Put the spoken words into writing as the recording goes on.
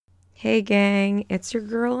Hey gang, it's your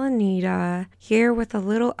girl Anita, here with a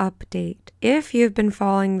little update. If you've been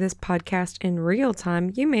following this podcast in real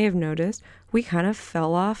time, you may have noticed we kind of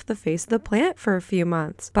fell off the face of the planet for a few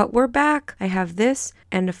months. But we're back. I have this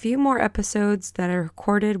and a few more episodes that I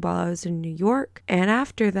recorded while I was in New York. And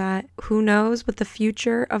after that, who knows what the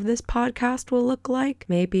future of this podcast will look like?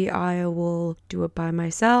 Maybe I will do it by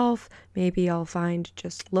myself. Maybe I'll find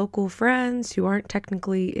just local friends who aren't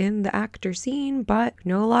technically in the actor scene, but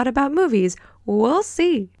know a lot about movies. We'll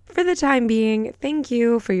see. For the time being, thank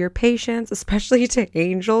you for your patience, especially to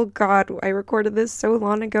Angel. God, I recorded this so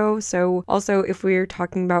long ago. So also, if we're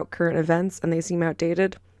talking about current events and they seem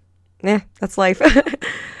outdated, that's life.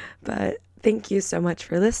 But thank you so much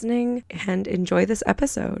for listening and enjoy this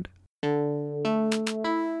episode.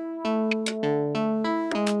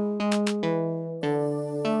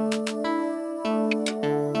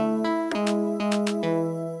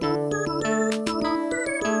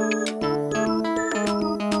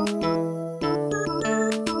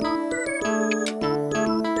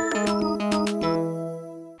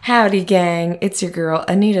 Howdy gang, it's your girl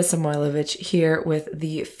Anita Samoilovich here with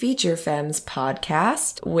the Feature Femmes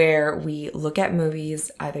podcast, where we look at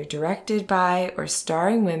movies either directed by or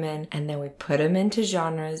starring women, and then we put them into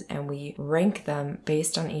genres and we rank them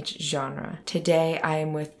based on each genre. Today I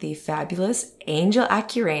am with the fabulous Angel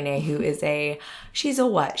Acurene, who is she's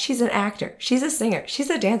an actor, she's a singer, she's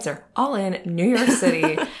a dancer, all in New York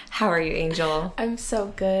City. How are you, Angel? I'm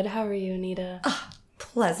so good. How are you, Anita?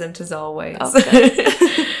 Pleasant as always.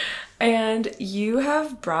 Oh, And you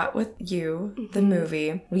have brought with you the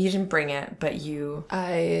movie. Well, you didn't bring it, but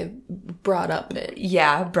I brought up it.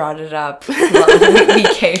 Yeah, brought it up.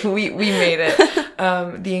 we made it.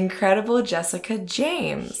 The Incredible Jessica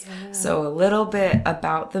James. Yeah. So a little bit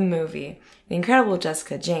about the movie. The Incredible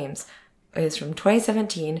Jessica James is from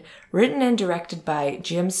 2017, written and directed by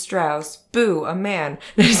Jim Strauss. Boo, a man.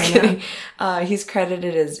 No, just kidding. He's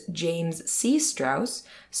credited as James C. Strauss,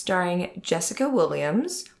 starring Jessica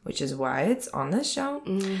Williams, which is why it's on this show,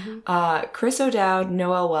 Chris O'Dowd,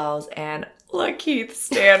 Noel Wells, and Lakeith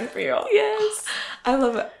Stanfield. Yes. I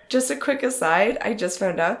love it. Just a quick aside, I just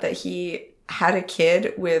found out that he had a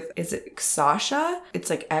kid with, is it Xosha? It's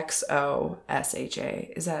like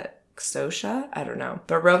Xosha. Is that Xosha? I don't know.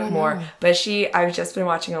 But wrote more. Know. But I've just been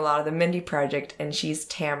watching a lot of the Mindy Project, and she's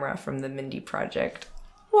Tamra from the Mindy Project.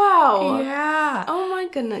 Wow. Yeah. Oh my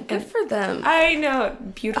goodness. Good for them. I know.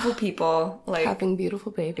 Beautiful people. Like having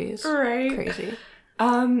beautiful babies. Right. Crazy.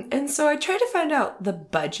 And so I tried to find out the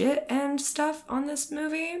budget and stuff on this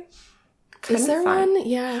movie. Is there one?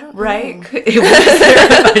 Yeah, I don't know. Right? Was there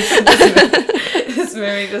a budget? This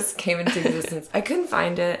movie just came into existence. I couldn't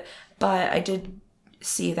find it, but I did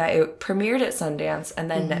see that it premiered at Sundance and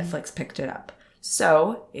then Netflix picked it up.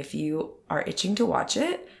 So if you are itching to watch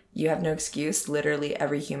it, you have no excuse. Literally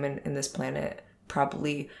every human in this planet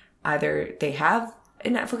probably either they have a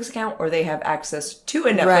Netflix account or they have access to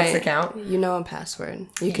a Netflix account. You know a password.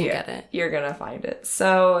 You can get it. You're going to find it.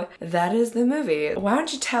 So that is the movie. Why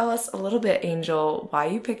don't you tell us a little bit, Angel, why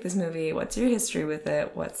you picked this movie? What's your history with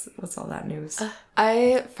it? What's all that news?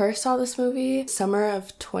 I first saw this movie summer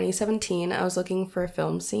of 2017. I was looking for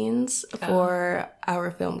film scenes for our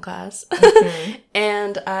film class.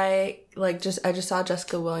 And I just saw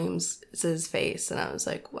Jessica Williams' face and I was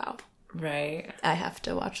like, wow. Right. I have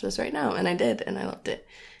to watch this right now. And I did, and I loved it.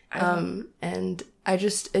 And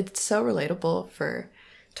it's so relatable for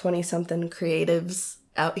 20-something creatives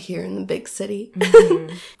out here in the big city.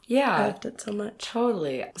 Yeah. I loved it so much.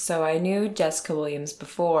 Totally. So I knew Jessica Williams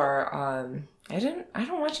before. I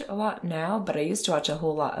don't watch it a lot now, but I used to watch a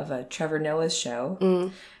whole lot of Trevor Noah's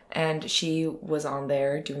show. And she was on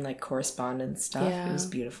there doing like correspondence stuff. Yeah. It was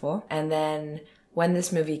beautiful. And then when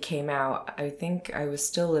this movie came out, I think I was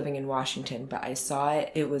still living in Washington, but I saw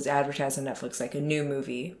it. It was advertised on Netflix, like a new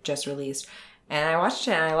movie just released. And I watched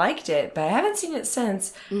it and I liked it, but I haven't seen it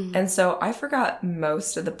since. And so I forgot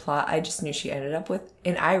most of the plot. I just knew she ended up with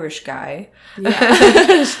an Irish guy.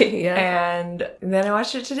 Yeah. And then I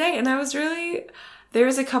watched it today and I was really... There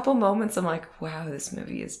was a couple moments I'm like, wow, this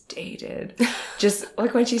movie is dated. Just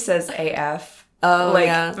like when she says AF. Oh, like,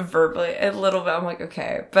 yeah. Verbally, a little bit. I'm like,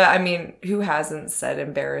 okay. But, I mean, who hasn't said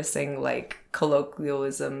embarrassing, like,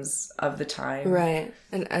 colloquialisms of the time? Right.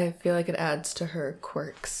 And I feel like it adds to her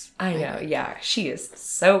quirks. I know, yeah. She is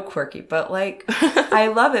so quirky. But, like, I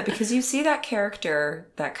love it because you see that character,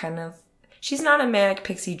 that kind of... She's not a manic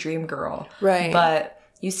pixie dream girl. Right. But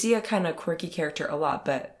you see a kind of quirky character a lot,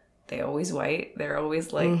 but they always white. They're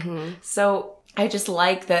always, like... So, I just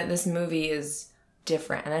like that this movie is...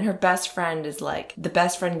 different. And then her best friend is like, the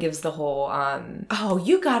best friend gives the whole, oh,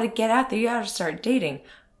 you gotta get out there, you gotta start dating.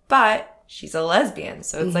 but she's a lesbian,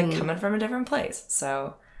 so it's like coming from a different place.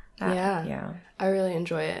 So yeah, I really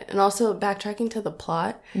enjoy it. And also backtracking to the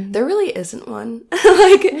plot, there really isn't one.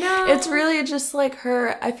 Like, no. It's really just like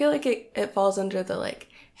her. I feel like it falls under the like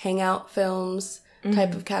hangout films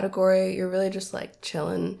type of category. You're really just like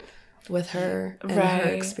chilling with her and her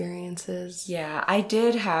experiences. Yeah, I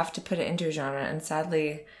did have to put it into a genre, and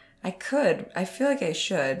sadly, I feel like I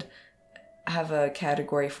should have a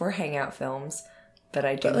category for hangout films, but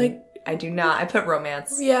I do. But like, I do not. I put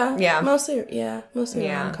romance. Yeah. Mostly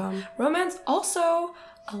rom-com. Romance, also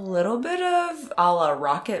a little bit of a la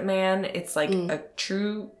Rocket Man. It's like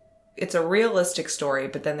it's a realistic story,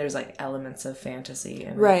 but then there's like elements of fantasy.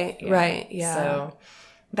 And right. So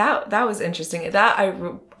that was interesting.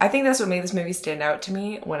 I think that's what made this movie stand out to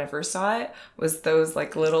me when I first saw it, was those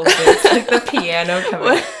like little bits, like the piano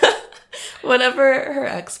coming. Whenever her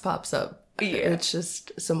ex pops up. Yeah. It's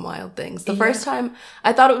just some wild things. The first time,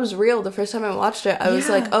 I thought it was real. The first time I watched it, I was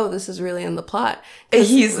like, oh, this is really in the plot.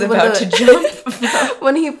 He's about to jump.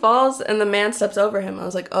 When he falls and the man steps over him, I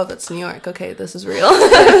was like, oh, that's New York. Okay, this is real.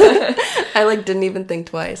 I like didn't even think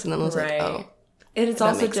twice. And then I was like, oh. And it's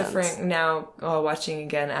also different now watching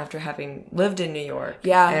again after having lived in New York.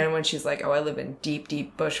 Yeah. And when she's like, oh, I live in deep,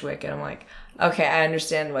 deep Bushwick. And I'm like, okay, I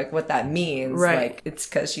understand like what that means. Right. Like, it's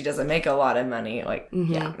because she doesn't make a lot of money. Like,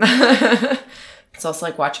 yeah. It's also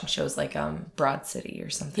like watching shows like Broad City or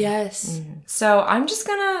something. Yes. So I'm just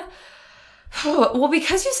gonna... Well,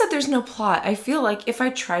 because you said there's no plot, I feel like if I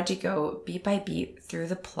tried to go beat by beat through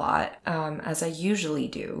the plot, as I usually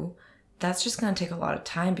do, that's just going to take a lot of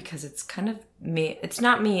time because it's kind of it's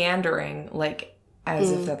not meandering like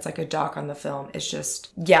as if that's like a doc on the film. It's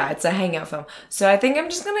just, it's a hangout film. So I think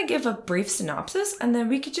I'm just going to give a brief synopsis and then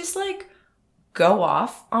we could just like go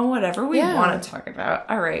off on whatever we want to talk about.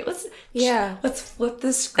 All right, let's flip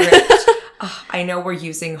the script. I know we're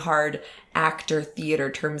using hard actor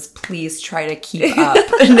theater terms. Please try to keep up.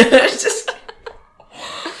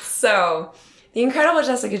 So, The Incredible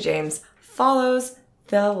Jessica James follows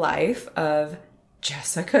the life of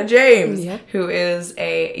Jessica James, who is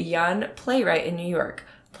a young playwright in New York.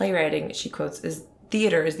 Playwriting, she quotes,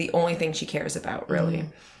 theater is the only thing she cares about, really.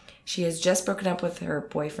 She has just broken up with her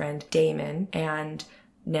boyfriend, Damon, and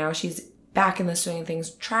now she's back in the swing of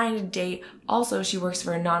things, trying to date. Also, she works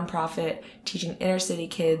for a nonprofit teaching inner city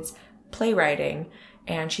kids playwriting,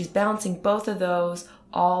 and she's balancing both of those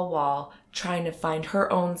all while trying to find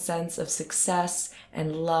her own sense of success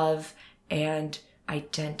and love and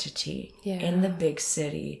identity in the big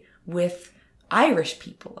city with Irish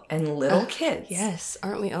people and little kids. Yes,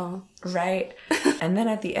 aren't we all? Right. And then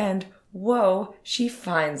at the end, whoa, she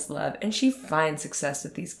finds love and she finds success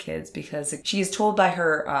with these kids because she is told by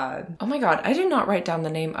her, oh my God, I did not write down the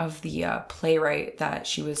name of the playwright that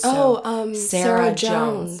she was Sarah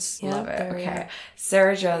Jones. Love it. Okay.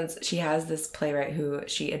 Sarah Jones, she has this playwright who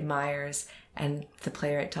she admires, and the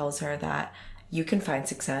playwright tells her that you can find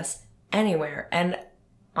success anywhere. And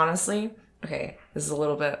honestly, okay, this is a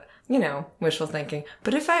little bit, wishful thinking,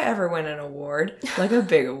 but if I ever win an award, like a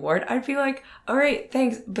big award, I'd be like, all right,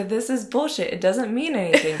 thanks, but this is bullshit. It doesn't mean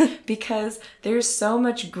anything because there's so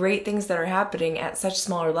much great things that are happening at such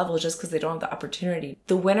smaller levels just because they don't have the opportunity.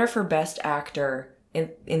 The winner for Best Actor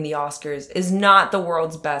in the Oscars is not the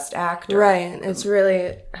world's best actor. Right. It's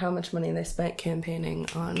really how much money they spent campaigning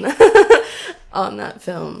on on that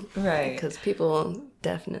film. Right. Because people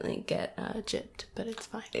definitely get gypped, but it's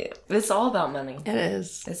fine. It's all about money. It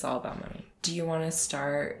is. It's all about money. Do you want to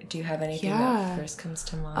start? Do you have anything that first comes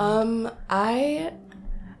to mind?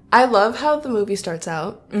 I love how the movie starts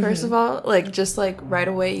out, first of all. Like, just like right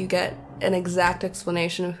away you get an exact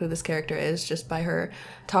explanation of who this character is just by her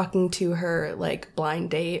talking to her like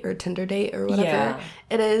blind date or Tinder date or whatever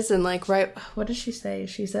it is. And like, what does she say?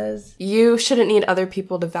 She says, you shouldn't need other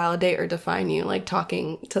people to validate or define you, like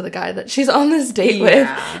talking to the guy that she's on this date with.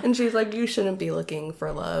 And she's like, you shouldn't be looking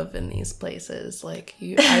for love in these places. Like,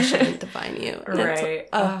 I shouldn't define you. And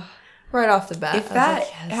right. Right off the bat. If that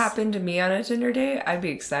happened to me on a Tinder date, I'd be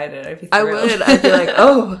excited. I'd be thrilled. I would. I'd be like,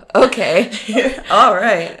 oh, okay. All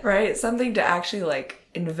right. Right? Something to actually, like,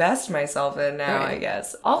 invest myself in now, I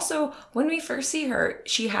guess. Also, when we first see her,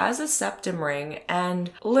 she has a septum ring.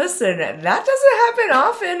 And listen, that doesn't happen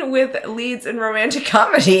often with leads in romantic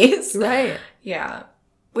comedies. Right. Yeah.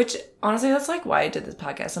 Which, honestly, that's, like, why I did this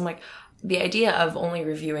podcast. I'm like, the idea of only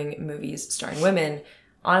reviewing movies starring women,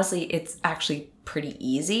 honestly, it's actually pretty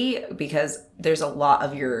easy because there's a lot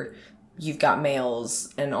of you've got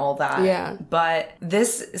males and all that. Yeah. But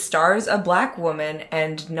this stars a black woman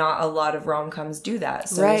and not a lot of rom-coms do that.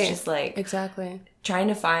 So it's just like exactly trying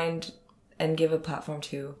to find and give a platform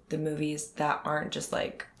to the movies that aren't just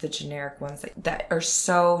like the generic ones that are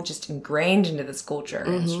so just ingrained into this culture.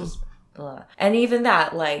 It's just blah. And even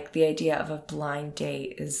that, like, the idea of a blind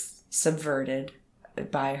date is subverted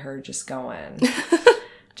by her just going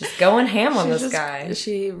ham on this guy.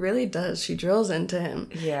 She really does. She drills into him.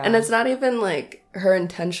 Yeah. And it's not even like her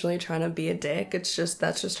intentionally trying to be a dick. It's just,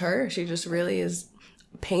 that's just her. She just really is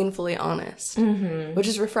painfully honest, which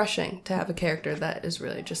is refreshing to have a character that is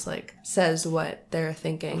really just like says what they're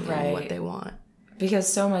thinking and what they want.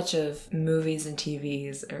 Because so much of movies and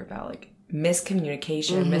TVs are about like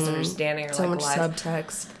miscommunication, misunderstanding, or so like much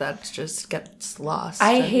subtext that just gets lost.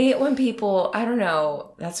 I hate when people, I don't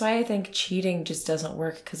know, that's why I think cheating just doesn't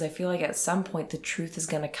work, because I feel like at some point the truth is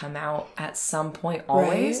going to come out at some point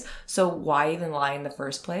always. Right? So why even lie in the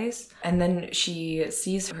first place? And then she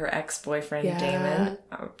sees her ex-boyfriend Damon.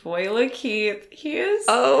 Oh boy, Lakeith. He is.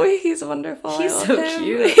 Oh, he's wonderful. He's so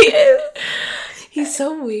cute. He is. He's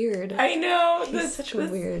so weird. I know. He's such a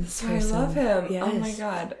weird person. I love him. Yes. Oh my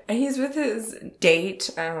god. And he's with his date.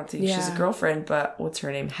 I don't think she's a girlfriend, but what's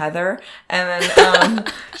her name? Heather. And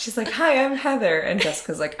then she's like, hi, I'm Heather. And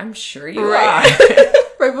Jessica's like, I'm sure you are.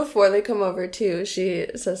 Right before they come over too, she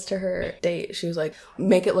says to her date, she was like,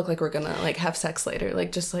 make it look like we're gonna like have sex later.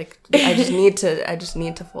 Like, just like, I just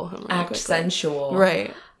need to fool him. Act quickly. Sensual.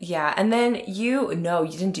 Right. Yeah. And then you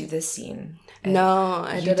didn't do this scene. No,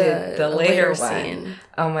 I did the later scene.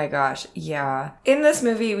 Oh my gosh, yeah. In this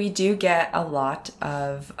movie, we do get a lot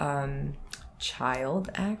of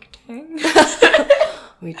child acting.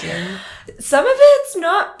 We do. Some of it's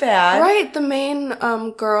not bad. Right, the main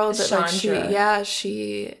girl that Chandra.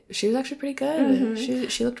 she was actually pretty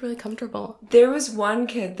good. She looked really comfortable. There was one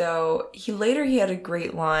kid though. He had a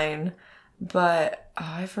great line, but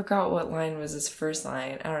I forgot what line was his first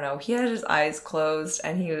line. I don't know. He had his eyes closed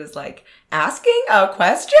and he was like asking a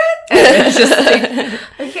question. And it's just like,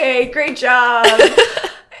 okay, great job.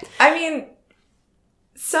 I mean,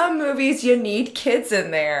 some movies you need kids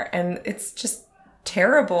in there, and it's just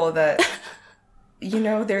terrible that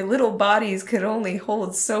their little bodies could only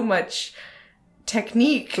hold so much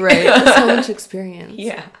technique. Right. So much experience.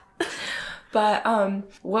 Yeah. But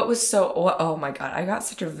what was oh my god, I got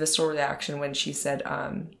such a visceral reaction when she said,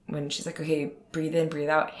 when she's like, okay, breathe in, breathe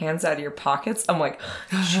out, hands out of your pockets. I'm like,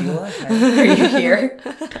 Sheila, are you here?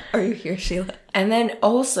 Are you here, Sheila? And then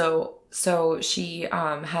also, so she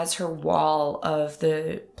has her wall of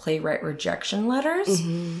the playwright rejection letters.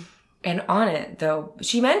 Mm-hmm. And on it, though,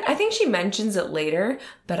 I think she mentions it later,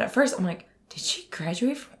 but at first I'm like, did she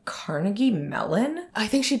graduate from Carnegie Mellon? I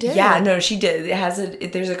think she did. Yeah, no, she did.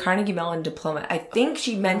 There's a Carnegie Mellon diploma. I think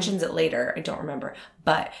she mentions it later. I don't remember.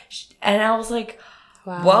 And I was like,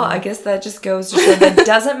 wow. Well, I guess that just goes to show that it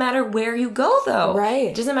doesn't matter where you go, though. Right.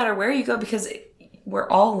 It doesn't matter where you go, because we're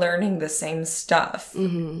all learning the same stuff.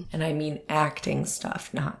 Mm-hmm. And I mean acting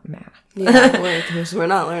stuff, not math. Yeah, we're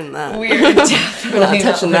not learning that. We're definitely not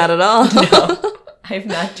touching that at all. No. I've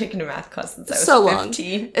not taken a math class since I was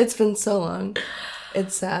 15. Long. It's been so long.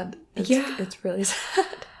 It's sad. It's really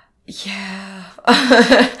sad. Yeah.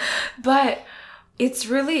 But it's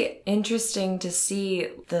really interesting to see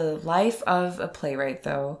the life of a playwright,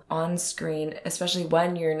 though, on screen, especially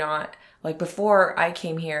when you're not, like, before I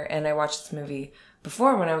came here and I watched this movie,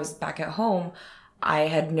 before when I was back at home, I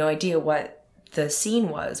had no idea what the scene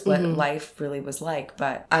was, what life really was like.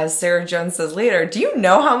 But as Sarah Jones says later, do you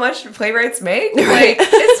know how much playwrights make? Right. Like,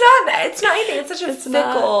 it's not anything. It's such a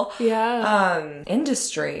fickle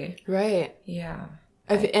industry. Right. Yeah.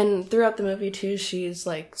 And throughout the movie too, she's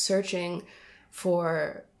like searching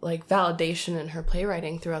for like validation in her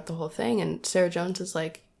playwriting throughout the whole thing. And Sarah Jones is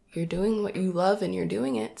like, you're doing what you love and you're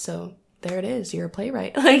doing it. So there it is. You're a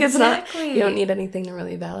playwright. Like, it's not, you don't need anything to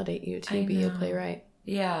really validate you to be a playwright.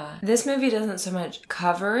 Yeah. This movie doesn't so much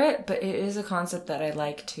cover it, but it is a concept that I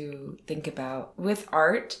like to think about with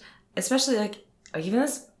art, especially like even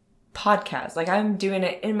this podcast. Like, I'm doing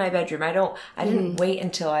it in my bedroom. I didn't wait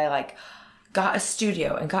until I like got a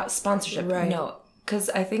studio and got sponsorship. Right. No, because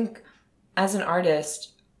I think as an artist,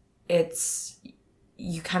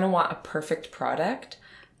 you kind of want a perfect product.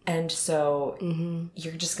 And so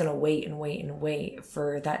you're just going to wait and wait and wait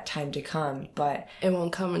for that time to come. But it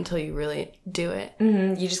won't come until you really do it.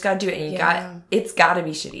 Mm-hmm. You just got to do it. And it's got to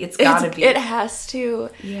be shitty. It's got to be. It has to.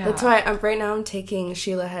 Yeah. That's why right now I'm taking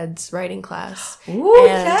Sheila Head's writing class. Ooh,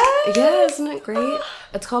 yes. Yeah, isn't it great?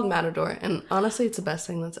 It's called Matador. And honestly, it's the best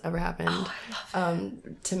thing that's ever happened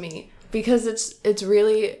to me. Because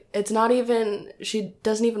it's not even, she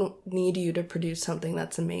doesn't even need you to produce something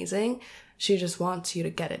that's amazing. She just wants you to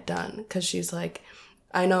get it done. Because she's like,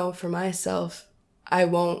 I know for myself, I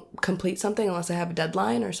won't complete something unless I have a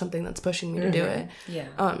deadline or something that's pushing me to do it.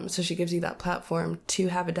 Yeah. So she gives you that platform to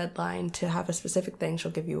have a deadline, to have a specific thing.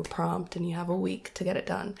 She'll give you a prompt and you have a week to get it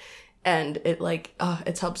done. And it like,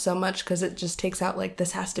 it's helped so much because it just takes out like,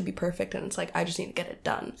 this has to be perfect. And it's like, I just need to get it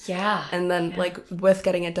done. Yeah. And then like with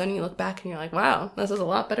getting it done, you look back and you're like, wow, this is a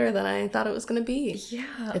lot better than I thought it was going to be.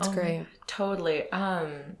 Yeah. It's great. Totally.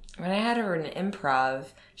 When I had her in improv,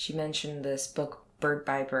 she mentioned this book, Bird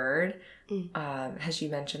by Bird. Has she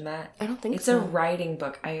mentioned that? I don't think it's so. It's a writing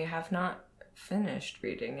book. I have not finished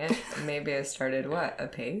reading it. Maybe I started a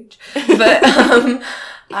page, but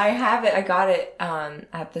I have it. I got it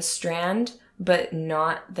at the Strand, but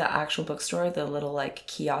not the actual bookstore. The little like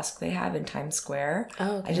kiosk they have in Times Square.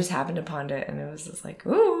 Oh, okay. I just happened upon it, and it was just like,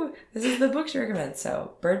 ooh, this is the book she recommends.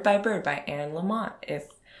 So, Bird by Bird by Anne Lamott. If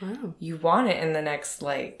you want it in the next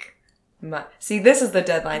like. See, this is the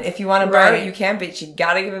deadline. If you want to borrow it, you can, but you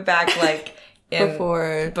gotta give it back like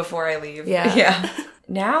before I leave. Yeah.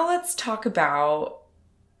 Now let's talk about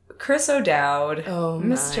Chris O'Dowd,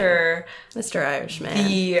 Mr. Irishman,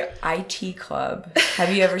 the IT Club.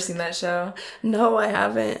 Have you ever seen that show? No, I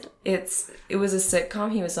haven't. It was a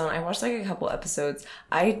sitcom he was on. I watched like a couple episodes.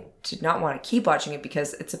 I did not want to keep watching it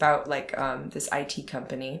because it's about like this IT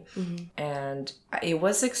company, and it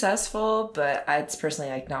was successful, but it's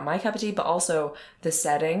personally like not my cup of tea. But also the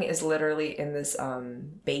setting is literally in this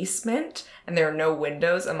basement, and there are no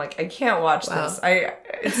windows. I'm like, I can't watch this.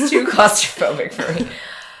 It's too claustrophobic for me.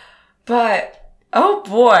 But oh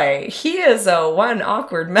boy, he is one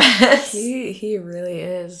awkward mess. He really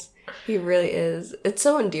is. He really is. It's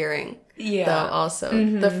so endearing. Yeah. Though also,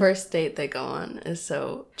 the first date they go on is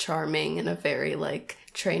so charming in a very like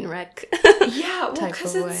train wreck. Yeah, well,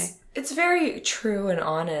 because it's very true and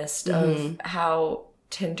honest of how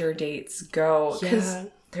Tinder dates go. Because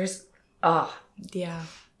there's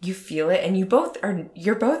you feel it, and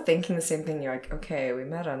you're both thinking the same thing. You're like, okay, we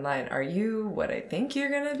met online. Are you what I think you're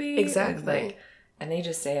gonna be? Exactly. And they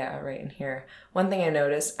just say it right in here. One thing I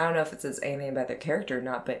noticed, I don't know if it says anything about their character or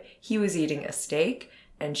not, but he was eating a steak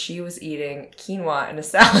and she was eating quinoa and a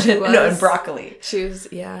salad. And broccoli. She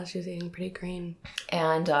was eating pretty green.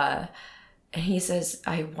 And he says,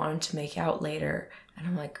 I want to make out later. And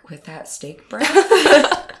I'm like, with that steak breath?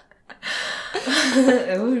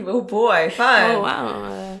 Oh boy, fun. Oh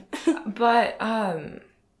wow. But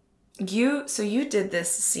you did this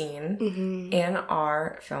scene in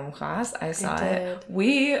our film class. I saw it.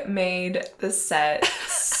 We made the set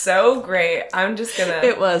so great. I'm just gonna.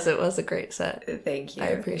 It was a great set. Thank you. I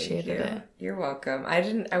appreciated it. You're welcome.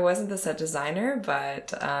 I wasn't the set designer,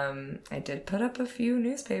 but I did put up a few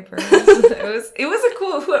newspapers. it was a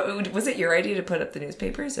cool. Was it your idea to put up the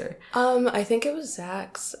newspapers or? I think it was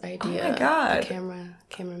Zach's idea. Oh my god. The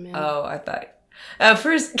cameraman. Oh, I thought.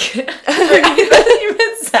 First, I thought you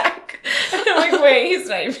meant Zach. And I'm like, wait, he's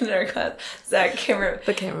not even in our class. Zach,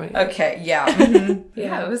 the camera. Okay, yeah.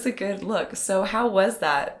 Yeah, it was a good look. So how was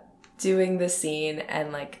that, doing the scene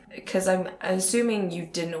and like, because I'm assuming you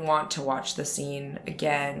didn't want to watch the scene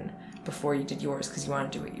again before you did yours because you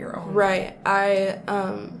want to do it your own way. Right.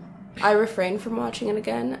 I refrained from watching it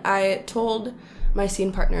again. I told my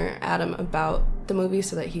scene partner Adam about the movie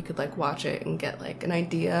so that he could like watch it and get like an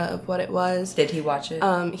idea of what it was. Did he watch it?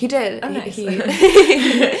 He did. Oh, nice.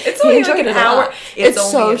 It's only like an hour.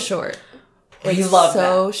 It's so short. It's love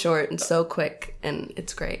so short and so quick, and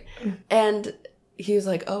it's great. And he was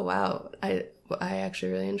like, "Oh wow, I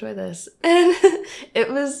actually really enjoy this." And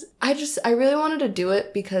it was. I really wanted to do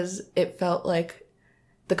it because it felt like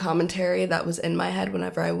the commentary that was in my head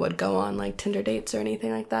whenever I would go on like Tinder dates or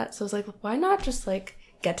anything like that. So I was like, why not just like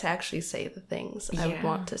get to actually say the things I would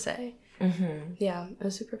want to say. Yeah, it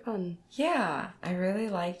was super fun. Yeah, I really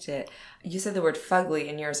liked it. You said the word fugly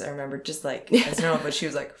in yours. I remember just like, I don't know, but she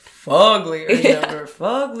was like, fugly, or you know, or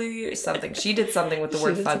fugly, or something. She did something with the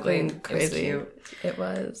word fugly. Crazy. It was cute. It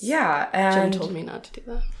was. Yeah, and... Jim told me not to do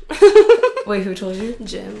that. Wait, who told you?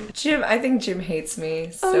 Jim, I think Jim hates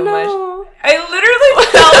me so much. I literally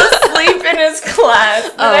fell asleep in his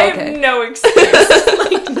class, and I have no excuse.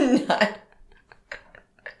 Like,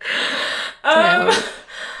 none.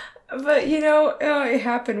 But, you know, it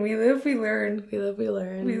happened. We live, we learn. We live, we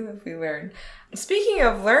learn. We live, we learn. Speaking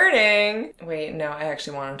of learning... Wait, no, I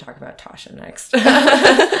actually want to talk about Tasha next.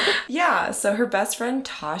 Yeah, so her best friend,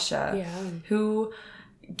 Tasha, who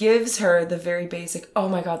gives her the very basic... Oh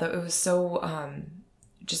my god, that it was so...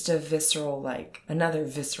 just a visceral, like, another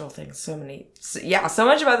visceral thing. So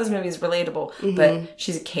much about this movie is relatable. But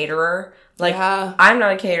she's a caterer. Like, I'm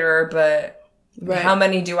not a caterer, but... Right. How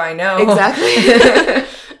many do I know? Exactly.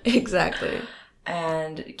 Exactly.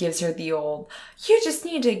 and gives her the old, you just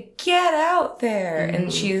need to get out there. And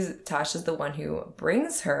Tasha's the one who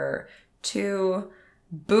brings her to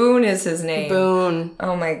Boone is his name. Boone.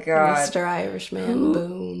 Oh my God. Mr. Irishman.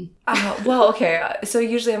 Boone. Well, okay. So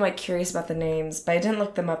usually I'm like curious about the names, but I didn't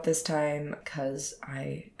look them up this time because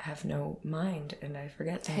I have no mind and I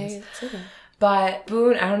forget things. Hey, it's okay. But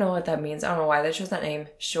Boone, I don't know what that means. I don't know why they chose that name.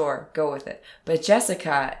 Sure, go with it. But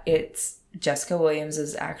Jessica, it's Jessica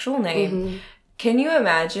Williams' actual name. Mm-hmm. Can you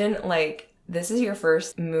imagine, like, this is your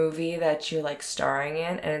first movie that you're, like, starring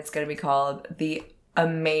in, and it's going to be called The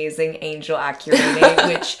Amazing Angel Accurate,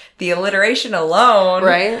 which the alliteration alone.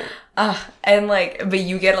 Right. And, like, but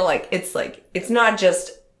you get it's not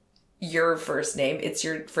just your first name. It's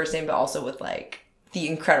your first name, but also with, like, the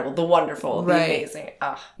incredible, the wonderful, the amazing.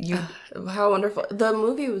 How wonderful. The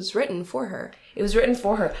movie was written for her. It was written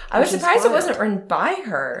for her. I was surprised it wasn't written by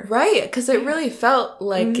her. Right, because it really felt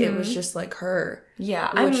like it was just like her. Yeah,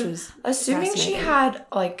 I'm assuming she had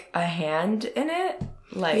like a hand in it.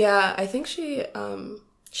 Like, yeah, I think she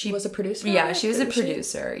was a producer. Yeah, she was a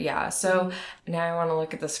producer. Yeah, so now I want to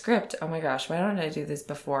look at the script. Oh my gosh, why don't I do this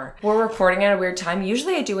before? We're recording at a weird time.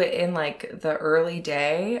 Usually I do it in like the early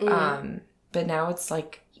day. But now it's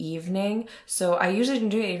like evening. So I usually don't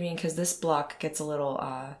do it evening because this block gets a little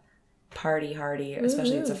party hardy,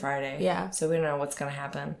 especially it's a Friday. Yeah. So we don't know what's going to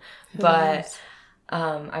happen. But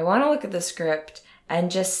I want to look at the script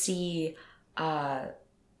and just see how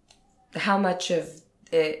much of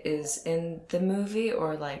it is in the movie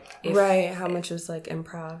or like... how much is like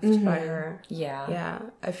improv by her. Yeah. Yeah.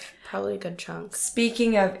 Probably a good chunk.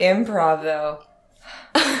 Speaking of improv though...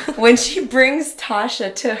 when she brings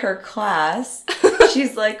Tasha to her class,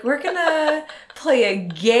 she's like, we're gonna play a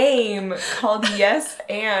game called Yes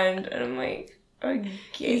and I'm like, a game?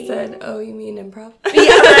 He said, oh, you mean improv? Yeah,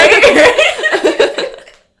 right?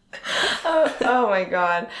 oh my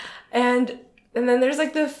God. And then there's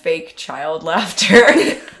like the fake child laughter.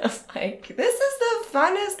 I was like, this is the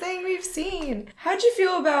funnest thing we've seen. How'd you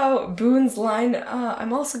feel about Boone's line,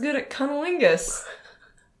 I'm also good at cunnilingus?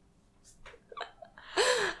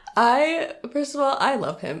 First of all, I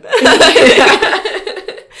love him.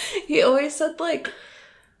 He always said like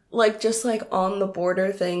just like on the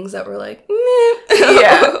border things that were like, meh.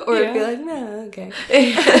 Yeah. or it'd be like, nah, okay.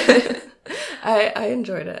 I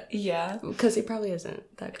enjoyed it. Yeah. Because he probably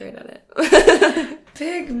isn't that great at it.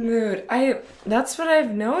 Big mood. That's what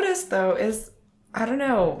I've noticed though is, I don't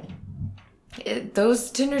know.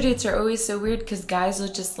 Those Tinder dates are always so weird because guys will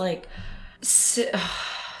just like sit...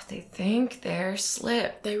 They think they're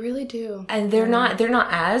slick. They really do. And they're not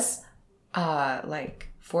as like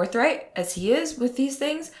forthright as he is with these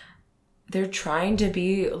things. They're trying to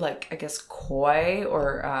be like, I guess, coy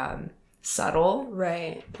or subtle.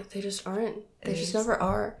 Right. But they just aren't. They just never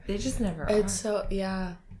are. They just never are. It's so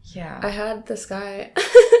Yeah. Yeah. I had this guy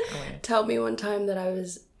tell me one time that I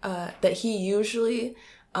was that he usually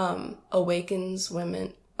awakens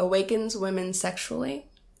women sexually.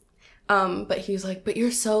 But he was like, but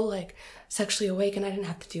you're so, like, sexually awake and I didn't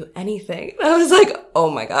have to do anything. And I was like, oh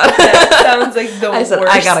my God. That sounds like the worst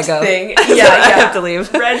I gotta go. Thing. Yeah, I have to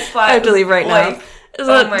leave. Red flag. I have to leave right now.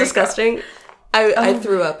 Isn't that disgusting? God. I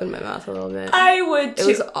threw up in my mouth a little bit. I would too. It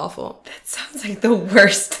was awful. That sounds like the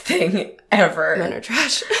worst thing ever. Men are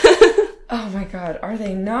trash. Oh my God, are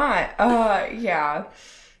they not? Yeah.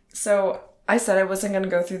 So I said I wasn't going to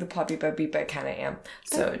go through the plot beat by beat, but I kind of am.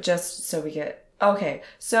 So just so we get... Okay,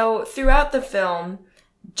 so throughout the film,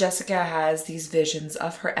 Jessica has these visions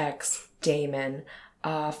of her ex, Damon.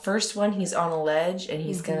 First one, he's on a ledge and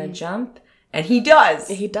he's gonna jump, and he does.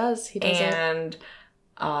 He does. And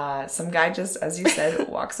some guy just, as you said,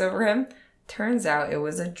 walks over him. Turns out it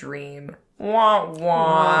was a dream. Wah,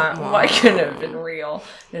 wah. Why couldn't have been real?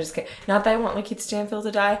 No, just kidding. Not that I want Lakeith Stanfield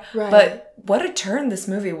to die, but what a turn this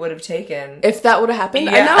movie would have taken. If that would have happened.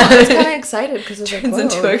 Yeah. I know, I was kind of excited because it turns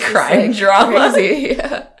into a crime drama. Crazy.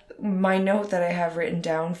 Yeah. My note that I have written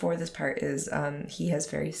down for this part is he has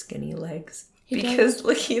very skinny legs. Because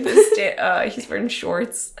look, he's wearing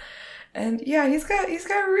shorts. And yeah, he's got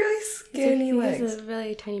really skinny legs. He's a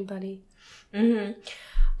really tiny buddy. Mm-hmm.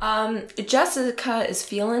 Jessica is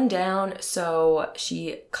feeling down, so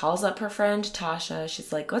she calls up her friend Tasha.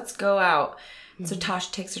 She's like, let's go out. Mm-hmm. So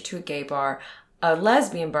Tasha takes her to a gay bar, a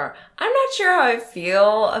lesbian bar. I'm not sure how I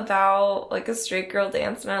feel about like a straight girl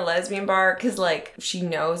dancing at a lesbian bar, because like she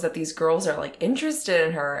knows that these girls are like interested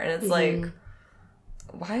in her, and it's like,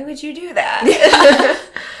 why would you do that?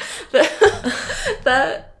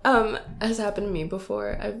 That has happened to me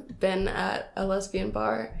before. I've been at a lesbian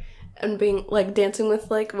bar and being like dancing with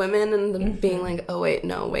like women and then being like, oh wait,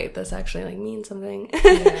 no, wait, this actually like means something.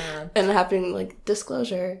 Yeah. And having like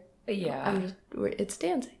disclosure. Yeah. It's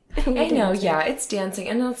dancing. I know, yeah, it's dancing.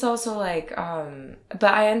 And it's also like, but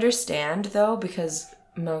I understand though, because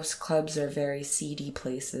most clubs are very seedy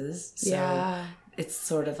places. So it's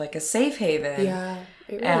sort of like a safe haven. Yeah,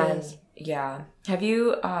 it really is. Yeah. Have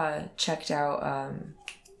you checked out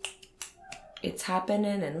It's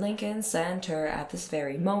Happening in Lincoln Center at this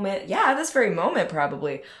very moment? Yeah, at this very moment,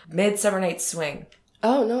 probably. Midsummer Night's Swing.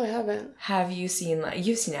 Oh, no, I haven't. Have you seen,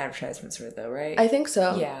 you've seen advertisements for it though, right? I think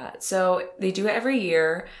so. Yeah. So they do it every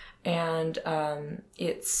year, and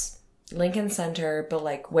it's Lincoln Center, but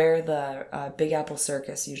like where the Big Apple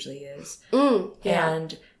Circus usually is.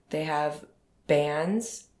 And they have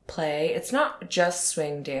bands play. It's not just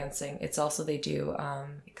swing dancing. It's also, they do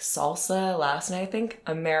salsa. Last night, I think,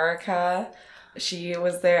 America, she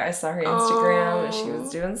was there. I saw her Instagram. And she was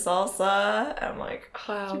doing salsa. And I'm like,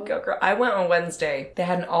 wow, you go, girl. I went on Wednesday. They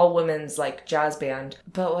had an all-women's like jazz band,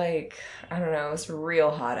 but like, I don't know, it was real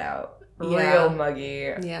hot out. Real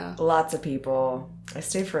muggy. Yeah. Lots of people. I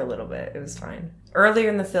stayed for a little bit. It was fine. Earlier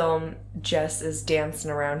in the film, Jess is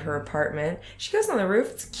dancing around her apartment. She goes on the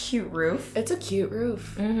roof. It's a cute roof. It's a cute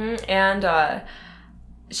roof. And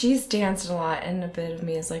she's dancing a lot, and a bit of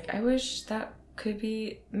me is like, I wish that could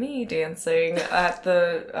be me dancing at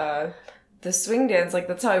the swing dance. Like,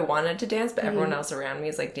 that's how I wanted to dance, but everyone else around me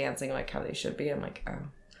is like dancing like how they should be. I'm like,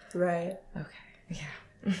 oh. Right. Okay.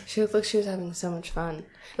 Yeah. She looked like she was having so much fun.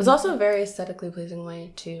 It was also a very aesthetically pleasing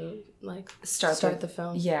way to like start the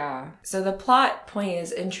film. Yeah. So the plot point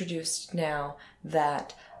is introduced now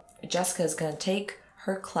that Jessica is going to take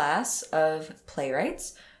her class of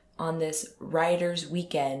playwrights on this writer's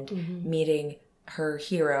weekend, meeting her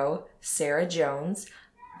hero, Sarah Jones.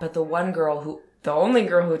 But the only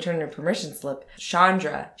girl who turned her permission slip,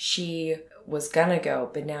 Chandra, she was gonna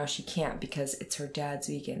go, but now she can't because it's her dad's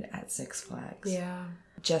weekend at Six Flags. Yeah.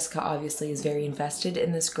 Jessica obviously is very invested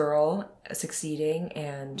in this girl succeeding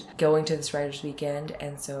and going to this writer's weekend,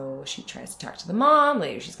 and so she tries to talk to the mom.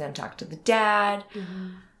 Later she's going to talk to the dad.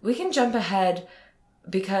 We can jump ahead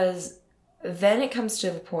because then it comes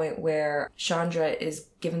to the point where Chandra is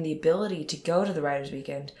given the ability to go to the writer's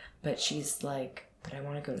weekend, but she's like, but I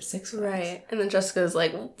want to go to Six Flags. Right. And then Jessica's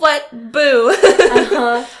like, what? Boo.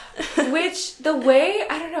 Which, the way,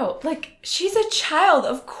 I don't know, like, she's a child.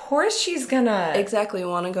 Of course she's gonna... Exactly.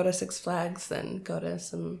 Want to go to Six Flags, then go to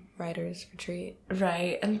some writer's retreat.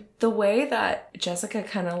 Right. And the way that Jessica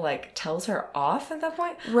kind of, like, tells her off at that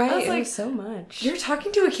point. Right. I was like, so much. You're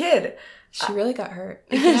talking to a kid. She really got hurt.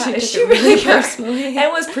 Yeah, she really personally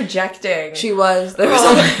and was projecting. She was. There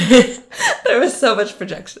was so much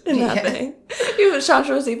projection happening. Even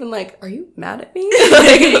Chandra was even like, "Are you mad at me?"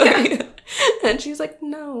 And she's like,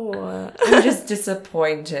 "No, I'm just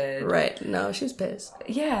disappointed." Right? No, she was pissed.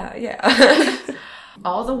 Yeah.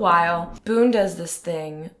 All the while, Boone does this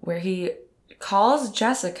thing where he calls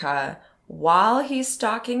Jessica while he's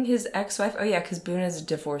stalking his ex-wife. Oh, yeah, because Boone is a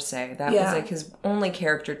divorcee. That was, like, his only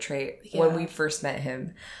character trait when we first met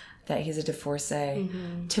him, that he's a divorcee.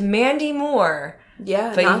 To Mandy Moore.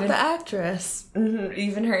 Yeah, but not the actress.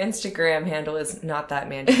 Even her Instagram handle is not that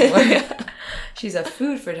Mandy Moore. She's a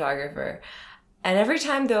food photographer. And every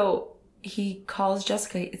time, though, he calls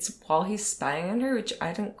Jessica, it's while he's spying on her, which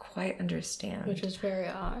I didn't quite understand. Which is very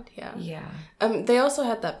odd, yeah. Yeah. They also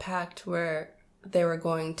had that pact where they were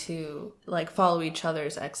going to, like, follow each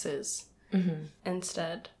other's exes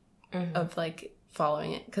instead of, like,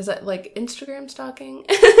 following it. Because, like, Instagram stalking...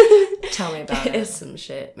 Tell me about it. It is some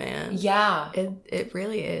shit, man. Yeah. It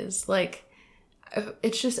really is. Like,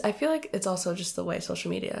 it's just... I feel like it's also just the way social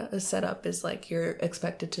media is set up is, like, you're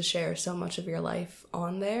expected to share so much of your life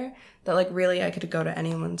on there that, like, really I could go to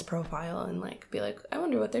anyone's profile and, like, be like, I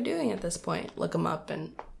wonder what they're doing at this point. Look them up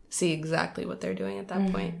and see exactly what they're doing at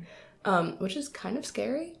that point. Which is kind of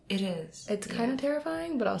scary. It is. It's kind of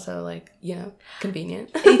terrifying, but also, like, you know, convenient.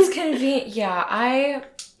 It's convenient. Yeah.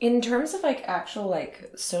 In terms of, like, actual, like,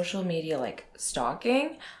 social media, like,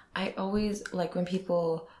 stalking, I always, like, when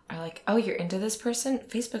people are like, oh, you're into this person?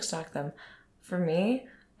 Facebook stalk them. For me,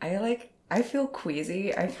 I feel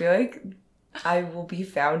queasy. I feel like I will be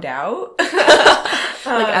found out.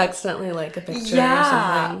 Like, accidentally like a picture or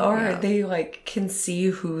something. Or they, like, can see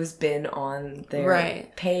who's been on their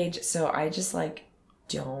page. So I just, like,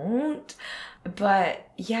 don't. But,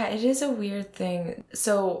 yeah, it is a weird thing.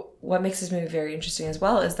 So what makes this movie very interesting as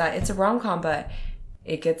well is that it's a rom-com, but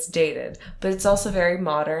it gets dated. But it's also very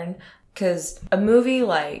modern. Because a movie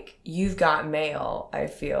like You've Got Mail, I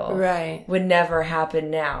feel, would never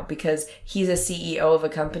happen now because he's a CEO of a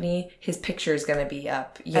company. His picture is going to be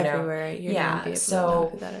up, everywhere. You're going to be able to know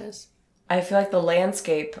who that is. I feel like the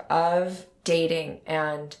landscape of dating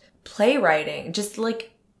and playwriting, just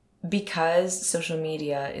like because social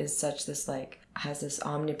media is such this like has this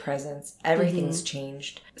omnipresence, everything's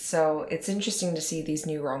changed. So it's interesting to see these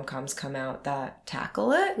new rom-coms come out that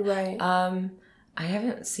tackle it. Right. I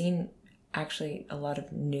haven't seen actually a lot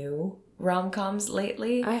of new rom-coms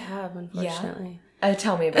lately. I have, unfortunately. Yeah.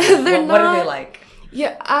 Tell me about it. What are they like?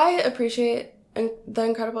 Yeah, I appreciate The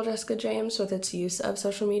Incredible Jessica James with its use of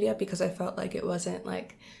social media because I felt like it wasn't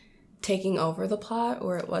like taking over the plot,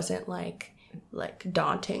 or it wasn't like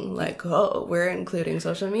daunting, like, oh, we're including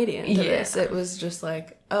social media into this. It was just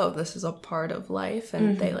like, oh, this is a part of life,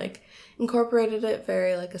 and they like incorporated it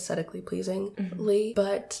very like aesthetically pleasingly.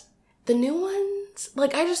 But the new ones,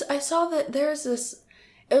 like I saw that there's this,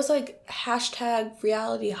 it was like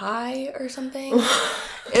 #reality high or something.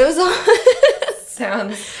 It was on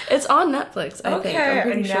it's on Netflix, I think. I'm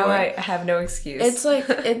pretty sure. Now I have no excuse. It's like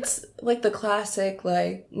the classic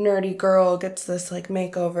like nerdy girl gets this like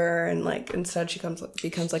makeover, and like instead she becomes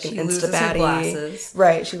like an Insta baddie. Glasses.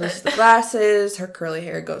 Right, she loses the glasses, her curly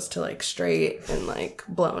hair goes to like straight and like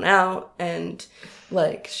blown out, and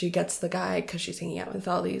like she gets the guy because she's hanging out with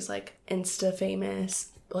all these like Insta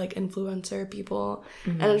famous like influencer people,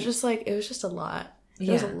 and it's just like it was just a lot. It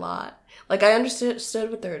was a lot. Like, I understood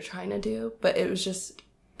what they were trying to do, but it was just,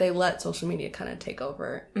 they let social media kind of take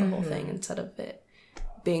over the whole thing instead of it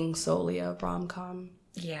being solely a rom-com.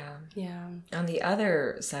 Yeah. Yeah. On the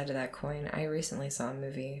other side of that coin, I recently saw a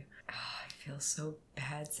movie. Oh, I feel so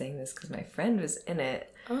bad saying this because my friend was in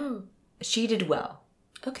it. Oh. She did well.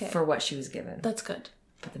 Okay. For what she was given. That's good.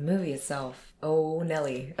 But the movie itself, oh,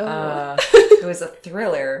 Nelly. Oh. It was a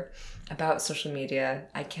thriller about social media.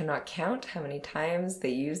 I cannot count how many times they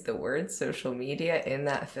used the word social media in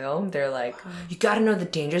that film. They're like, you gotta know the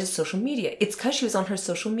dangers of social media. It's because she was on her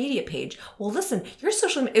social media page. Well, listen, your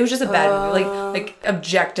social media... It was just a bad movie. Like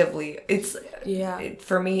objectively, it's... Yeah.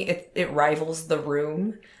 For me, it rivals The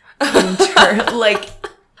Room. Like...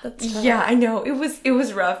 Yeah, I know. It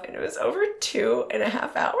was rough, and it was over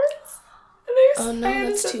 2.5 hours. Oh no,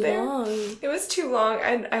 that's too long. It was too long,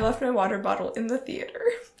 and I left my water bottle in the theater.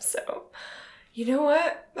 So, you know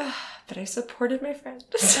what? But I supported my friend.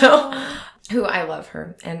 So, who I love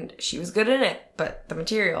her, and she was good in it, but the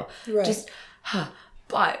material. Right.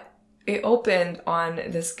 But it opened on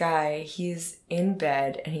this guy. He's in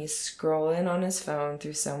bed, and he's scrolling on his phone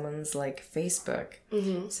through someone's, like, Facebook.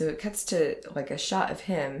 Mm-hmm. So it cuts to, like, a shot of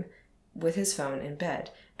him with his phone in bed,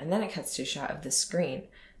 and then it cuts to a shot of the screen.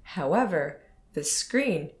 However, the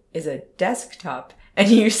screen is a desktop, and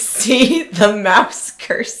you see the mouse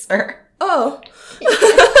cursor. Oh.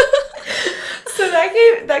 So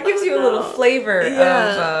that gives you a little flavor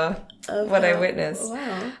of what I witnessed.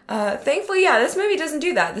 Wow. Thankfully, this movie doesn't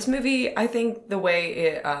do that. This movie, I think the way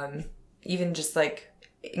it even just like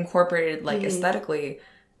incorporated like aesthetically,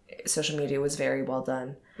 social media was very well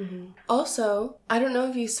done. Mm-hmm. Also, I don't know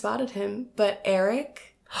if you spotted him, but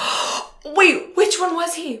Eric... Wait, which one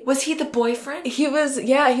was he? Was he the boyfriend? He was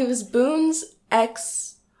Boone's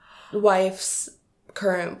ex-wife's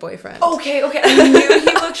current boyfriend. Okay. I knew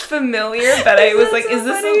he looked familiar, but I was like, is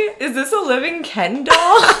this a living Ken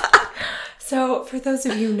doll? So, for those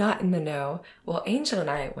of you not in the know, well, Angel and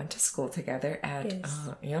I went to school together at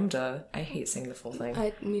AMDA. I hate saying the full thing.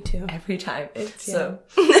 Me too. Every time.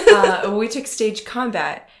 We took stage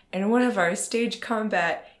combat, and one of our stage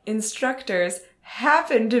combat instructors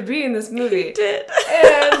happened to be in this movie. He did.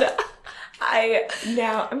 And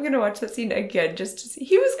I'm going to watch that scene again just to see.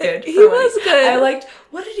 He was good. He was good. I liked,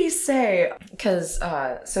 what did he say? Because,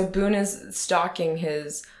 so Boone is stalking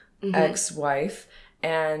his ex-wife,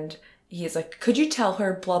 and he's like, could you tell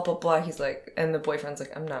her blah, blah, blah? He's like, and the boyfriend's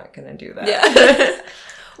like, I'm not going to do that. Yeah.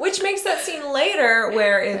 Which makes that scene later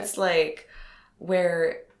where it's like,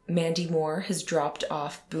 where Mandy Moore has dropped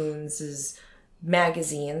off Boone's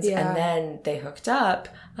magazines and then they hooked up.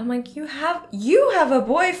 I'm like, you have a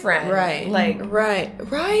boyfriend, right? Like, right.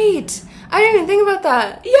 I didn't even think about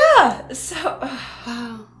that. Yeah. So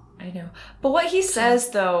wow. I know, but what he says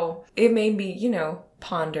though, it made me,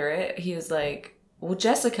 ponder it. He was like, well,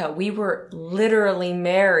 Jessica, we were literally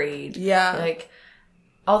married. Yeah. Like,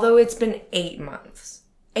 although it's been 8 months.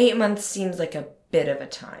 8 months seems like a bit of a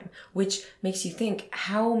time, which makes you think,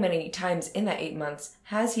 how many times in that 8 months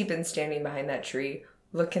has he been standing behind that tree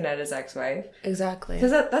looking at his ex-wife? Exactly.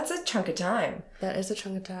 Because that's a chunk of time. That is a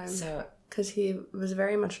chunk of time. So, because he was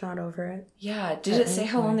very much not over it. Yeah. Did it say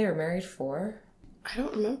how long they were married for? I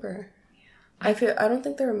don't remember. I don't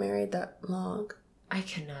think they were married that long. I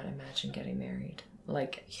cannot imagine getting married.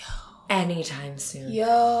 Like, anytime soon.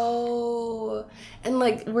 Yo. And,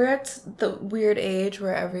 like, we're at the weird age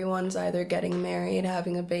where everyone's either getting married,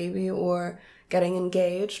 having a baby, or getting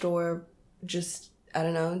engaged, or just, I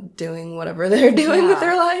don't know, doing whatever they're doing with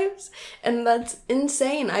their lives. And that's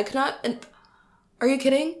insane. I could not... Are you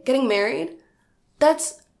kidding? Getting married?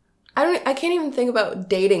 That's... I can't even think about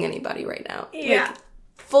dating anybody right now. Yeah. Like,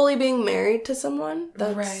 fully being married to someone?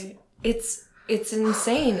 That's... Right. It's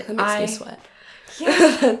insane. That makes me sweat.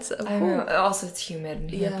 Yeah. That's I know. Also, it's humid in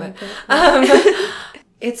here, but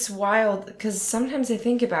it's wild because sometimes I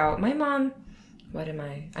think about my mom. What am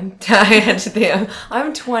I? I'm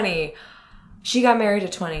 20. She got married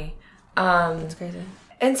at 20. That's crazy.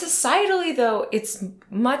 And societally, though, it's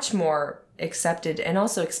much more accepted and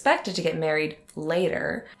also expected to get married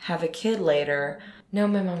later, have a kid later. No,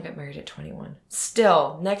 my mom got married at 21.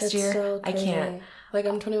 Still, next year, so I can't. Like,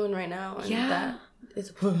 I'm 21 right now, and that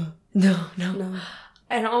is... No.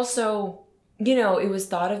 And also, you know, it was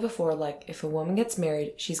thought of before, like, if a woman gets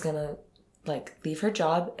married, she's gonna, like, leave her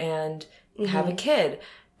job and have a kid.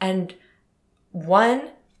 And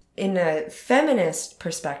one, in a feminist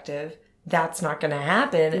perspective, that's not gonna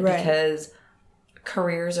happen because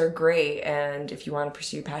careers are great, and if you want to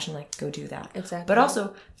pursue your passion, like, go do that. Exactly. But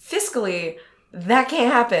also, fiscally... that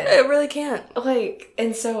can't happen. It really can't. Like,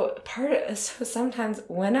 and so so sometimes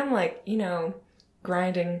when I'm like, you know,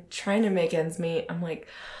 grinding, trying to make ends meet, I'm like,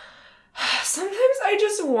 sometimes I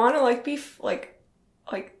just want to like be like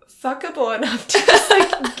fuckable enough to just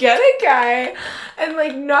like get a guy and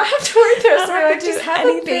like not have to work the rest of my life, just have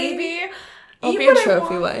a baby. I'll be a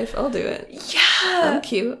trophy wife. I'll do it. Yeah. I'm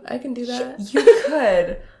cute. I can do that. You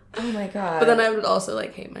could. Oh my god. But then I would also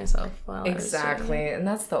like hate myself while exactly. And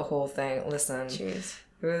that's the whole thing. Listen. Cheers.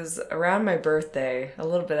 It was around my birthday, a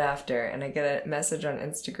little bit after, and I get a message on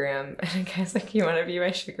Instagram, and a guy's like, "You want to be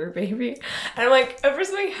my sugar baby?" And I'm like, at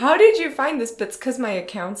first I'm like, how did you find this? But it's because my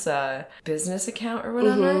account's a business account or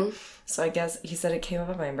whatever. So I guess he said it came up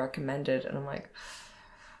on my recommended, and I'm like,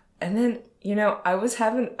 and then, you know, I was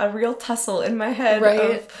having a real tussle in my head.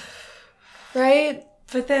 Right.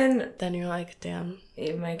 But then you're like, damn.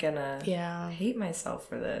 Am I gonna hate myself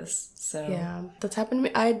for this? So yeah, that's happened to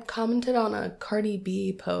me. I commented on a Cardi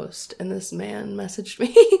B post, and this man messaged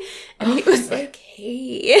me, and he was like,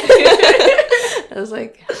 "Hey," I was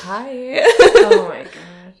like, "Hi." Oh my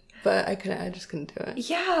god! But I just couldn't do it.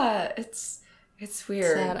 Yeah, it's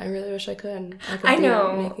weird. Sad. I really wish I could. I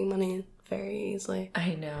know, making money very easily.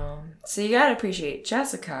 I know. So you gotta appreciate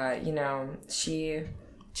Jessica. You know,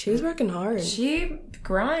 she's working hard. She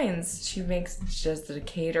grinds. She does the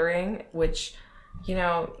catering, which, you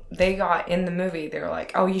know, they got in the movie. They were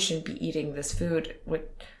like, "Oh, you shouldn't be eating this food." Which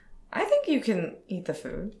I think you can eat the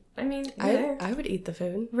food. I mean, I would eat the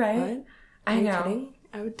food. Right? What? I know. Kidding?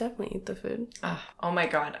 I would definitely eat the food. Oh my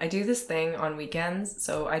god. I do this thing on weekends.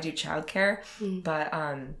 So I do childcare. But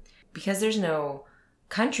because there's no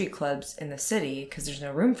country clubs in the city, because there's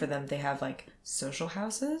no room for them, they have like social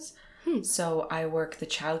houses. So I work the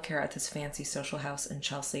childcare at this fancy social house in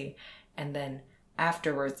Chelsea, and then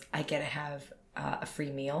afterwards I get to have a free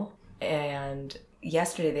meal. And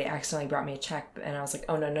yesterday they accidentally brought me a check, and I was like,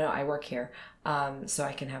 "Oh no, I work here, so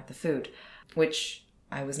I can have the food," which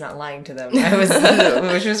I was not lying to them.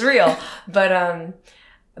 Which was real. But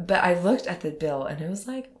I looked at the bill, and it was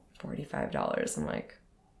like $45. I'm like,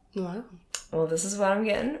 wow. Well, this is what I'm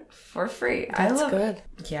getting for free. That's good.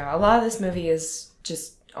 Yeah, a lot of this movie is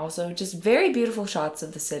just very beautiful shots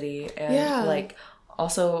of the city, and like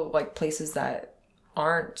also like places that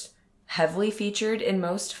aren't heavily featured in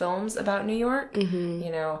most films about New York. You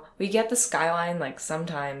know, we get the skyline like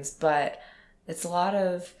sometimes, but it's a lot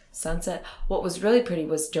of sunset. What was really pretty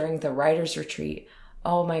was during the writer's retreat.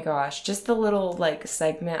 Oh my gosh, just the little like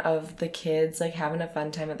segment of the kids like having a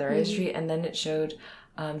fun time at the writer's retreat, and then it showed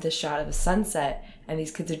this shot of a sunset, and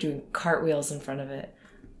these kids are doing cartwheels in front of it.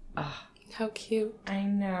 How cute. I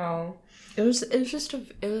know. It was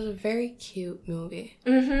a very cute movie.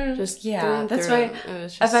 Just that's why.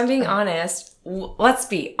 If I'm being honest, let's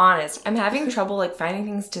be honest. I'm having trouble like finding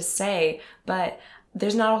things to say, but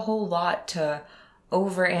there's not a whole lot to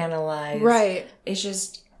overanalyze. Right.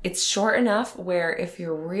 It's short enough where if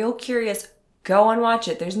you're real curious, go and watch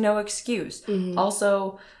it. There's no excuse.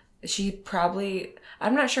 Also,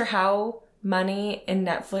 I'm not sure how money in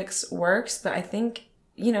Netflix works, but I think,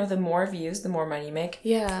 you know, the more views, the more money you make.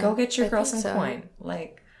 Yeah. Go get your girl some coin.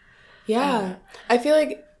 Like, yeah. I feel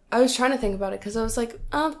like I was trying to think about it because I was like,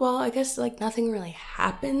 oh, well, I guess like nothing really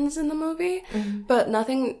happens in the movie, but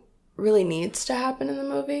nothing really needs to happen in the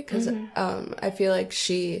movie because I feel like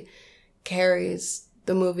she carries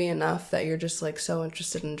the movie enough that you're just like so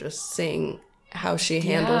interested in just seeing how she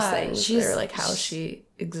handles things, or like how she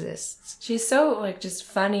exists. She's so like just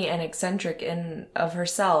funny and eccentric in of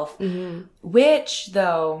herself, which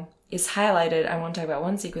though is highlighted. I want to talk about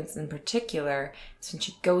one sequence in particular. It's when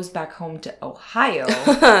she goes back home to Ohio.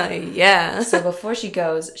 Yeah. So before she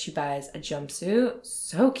goes, she buys a jumpsuit.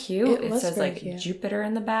 So cute. It says like cute. Jupiter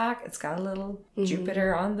in the back. It's got a little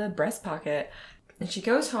Jupiter on the breast pocket. And she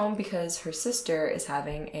goes home because her sister is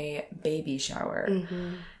having a baby shower.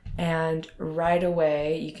 And right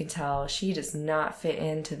away, you can tell she does not fit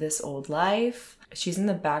into this old life. She's in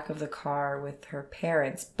the back of the car with her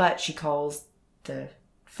parents, but she calls the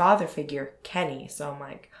father figure Kenny. So I'm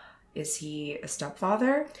like, is he a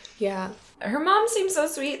stepfather? Yeah. Her mom seems so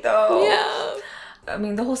sweet, though. Yeah. I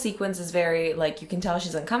mean, the whole sequence is very, like, you can tell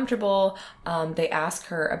she's uncomfortable. They ask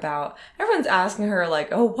her about, everyone's asking her, like,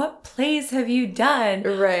 oh, what plays have you done?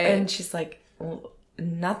 Right. And she's like, well,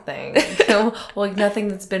 nothing. Well, like, nothing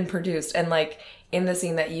that's been produced. And, like, in the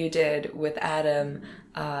scene that you did with Adam,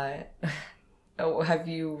 oh, have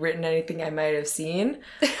you written anything I might have seen?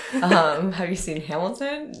 Have you seen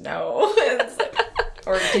Hamilton? No. It's like,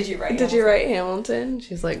 or did you write Hamilton? Did you write Hamilton?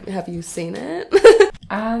 She's like, have you seen it?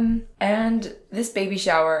 And this baby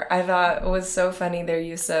shower, I thought was so funny, their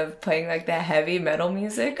use of playing like that heavy metal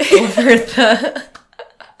music over the...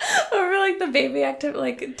 Over like the baby active,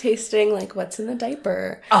 like tasting like what's in the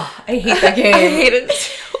diaper. Oh, I hate that game. I hate it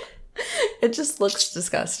too. It just looks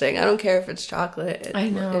disgusting. I don't care if it's chocolate. I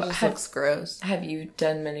know. It just looks gross. Have you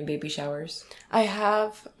done many baby showers? I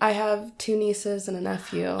have 2 nieces and a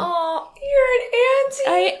nephew. Oh, you're an auntie.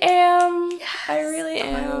 I am. Yes. I really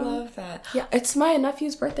am. I love that. Yeah, it's my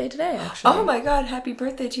nephew's birthday today, actually. Oh my god, happy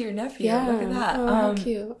birthday to your nephew. Yeah. Look at that. Oh, how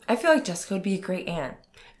cute. I feel like Jessica would be a great aunt.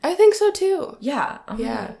 I think so too. Yeah. Oh my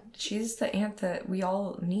Yeah. God. She's the aunt that we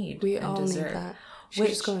all need. We and all deserve. need that. She's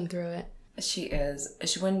just going through it. She is.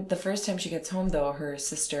 When the first time she gets home, though, her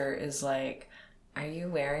sister is like, "Are you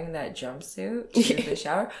wearing that jumpsuit to the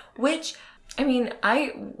shower?" Which, I mean,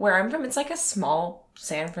 where I'm from, it's like a small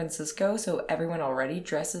San Francisco, so everyone already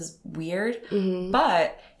dresses weird.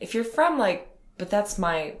 But if you're from but that's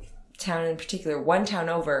my town in particular, one town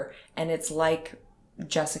over, and it's like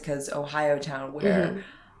Jessica's Ohio town, where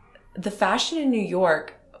the fashion in New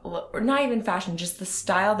York, or not even fashion, just the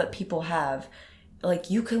style that people have.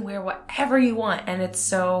 Like, you can wear whatever you want, and it's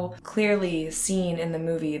so clearly seen in the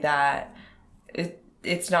movie that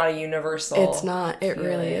it's not a universal. It's not. It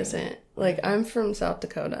really isn't. Like, I'm from South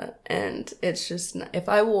Dakota, and it's just if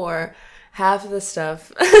I wore half of the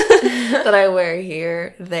stuff that I wear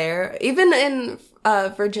here, there, even in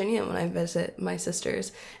Virginia when I visit my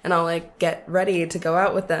sisters, and I'll like get ready to go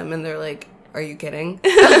out with them, and they're like, "Are you kidding?"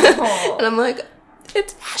 And I'm like,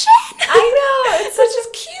 "It's fashion." I know. It's such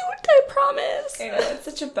a cute. I promise. I know, it's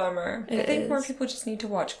such a bummer. I think more is. people just need to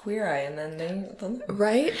watch Queer Eye, and then they'll know.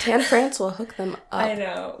 Right? Tan France will hook them up. I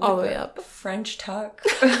know. All the way up. French tuck.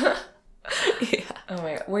 Yeah. Oh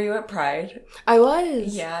my god. Were you at Pride? I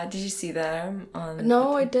was. Yeah. Did you see them on?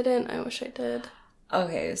 No, I didn't. I wish I did.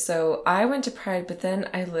 Okay, so I went to Pride, but then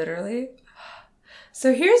I literally...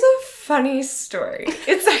 So here's a funny story.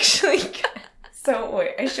 It's actually... So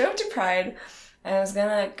wait, I showed up to Pride, and I was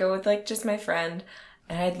gonna go with like just my friend,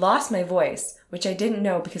 and I'd lost my voice, which I didn't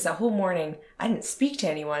know because that whole morning I didn't speak to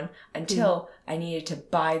anyone until I needed to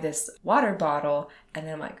buy this water bottle, and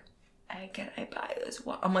then I'm like, can I buy this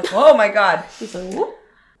water? I'm like, oh my god.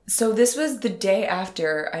 So this was the day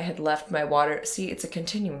after I had left my water... See, it's a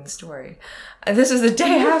continuing story. This was the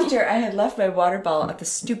day after I had left my water bottle at the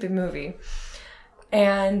stupid movie.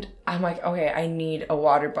 And I'm like, okay, I need a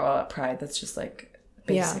water bottle at Pride. That's just like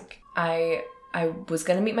basic. Yeah. I was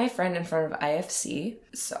going to meet my friend in front of IFC,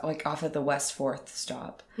 so like off of the West 4th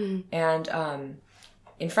stop. And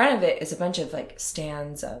in front of it is a bunch of like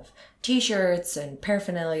stands of t-shirts and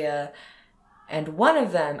paraphernalia. And one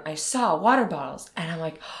of them, I saw water bottles. And I'm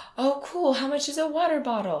like, oh, cool. How much is a water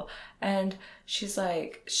bottle? And she's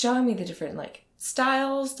like showing me the different like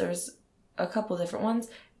styles. There's a couple different ones.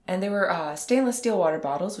 And they were stainless steel water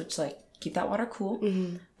bottles, which like keep that water cool.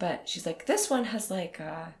 But she's like, this one has like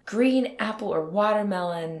a green apple or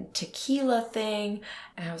watermelon tequila thing.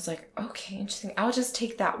 And I was like, okay, interesting. I'll just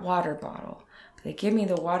take that water bottle. But they give me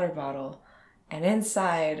the water bottle. And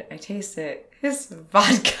inside, I taste it. It's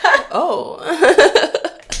vodka. Oh.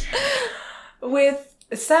 With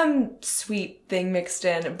some sweet thing mixed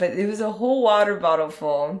in, but it was a whole water bottle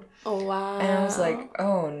full. Oh, wow. And I was like,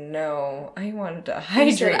 oh no, I wanted to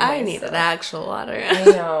hydrate myself. I needed actual water. I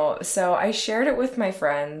know. So I shared it with my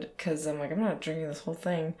friend because I'm like, I'm not drinking this whole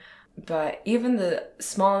thing. But even the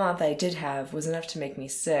small amount that I did have was enough to make me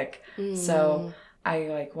sick. So I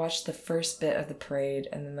like watched the first bit of the parade,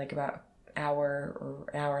 and then like about hour or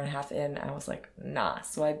an hour and a half in, I was like, nah.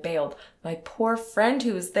 So I bailed. My poor friend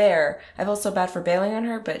who was there, I felt so bad for bailing on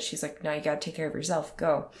her, but she's like, no, you gotta take care of yourself.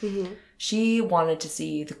 Go. She wanted to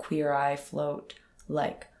see the Queer Eye float.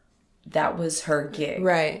 Like, that was her gig.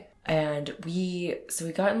 Right. And we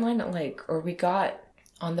got in line at like, or we got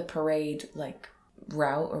on the parade like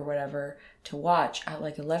route or whatever to watch at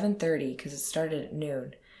like 11:30 because it started at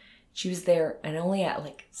noon. She was there, and only at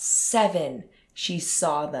like 7 she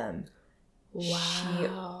saw them.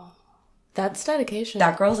 Wow. That's dedication.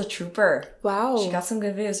 That girl's a trooper. Wow. She got some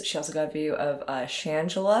good views. She also got a view of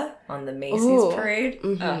Shangela on the Macy's parade.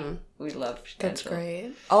 We love Shangela. That's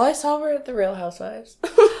great. All I saw were the Real Housewives.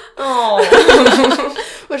 Oh.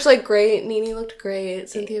 Which, like, great. Nene looked great.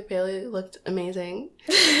 Cynthia Bailey looked amazing.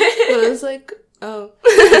 But it was like, oh.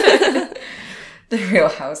 The Real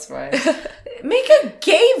Housewives. Make a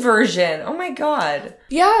gay version. Oh my god.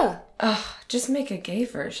 Yeah. Just make a gay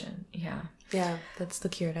version. Yeah. Yeah, that's the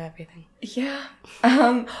cure to everything. Yeah.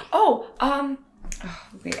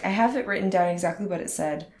 Wait, I have it written down exactly what it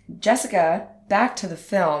said. Jessica, back to the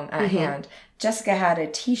film at hand. Jessica had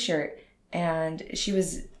a t-shirt and she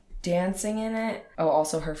was dancing in it. Oh,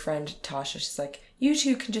 also her friend Tasha, she's like, you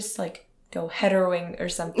two can just like go heteroing or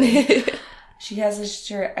something. She has this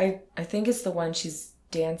shirt. I think it's the one she's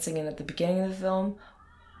dancing in at the beginning of the film.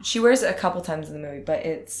 She wears it a couple times in the movie, but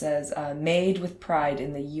it says, made with pride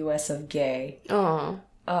in the U.S. of gay. Oh.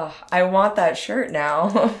 I want that shirt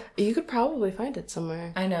now. You could probably find it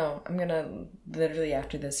somewhere. I know. I'm going to literally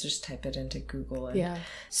after this just type it into Google. And... Yeah.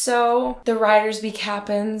 So the Riders Week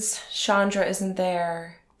happens. Chandra isn't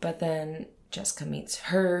there, but then Jessica meets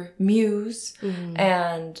her muse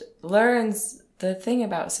and learns the thing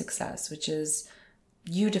about success, which is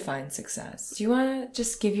you define success. Do you want to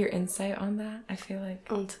just give your insight on that? I feel like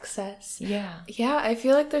on success. Yeah. Yeah, I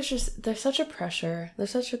feel like there's such a pressure. There's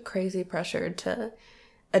such a crazy pressure to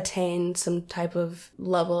attain some type of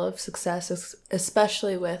level of success,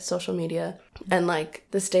 especially with social media and like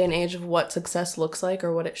this day and age of what success looks like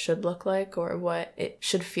or what it should look like or what it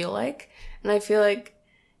should feel like. And I feel like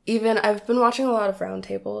even I've been watching a lot of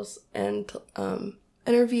roundtables and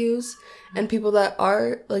interviews, and people that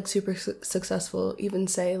are like super successful even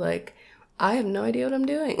say like, I have no idea what I'm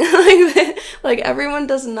doing. like everyone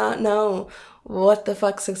does not know what the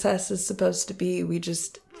fuck success is supposed to be. We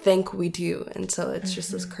just think we do, and so it's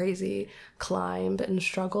just this crazy climb and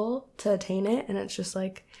struggle to attain it. And it's just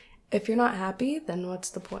like, if you're not happy, then what's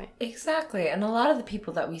the point? Exactly. And a lot of the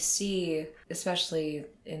people that we see, especially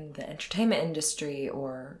in the entertainment industry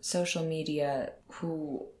or social media,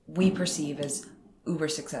 who we perceive as uber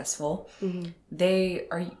successful, they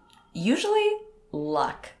are usually,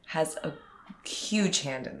 luck has a huge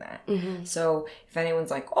hand in that. So if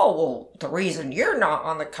anyone's like, oh, well, the reason you're not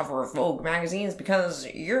on the cover of Vogue magazine is because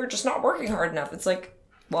you're just not working hard enough, it's like,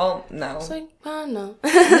 well, no. It's like, no.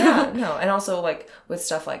 Yeah, no. And also like with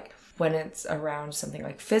stuff like when it's around something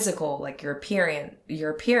like physical, like your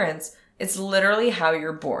appearance, it's literally how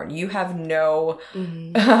you're born. You have no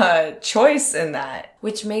choice in that,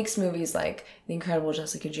 which makes movies like The Incredible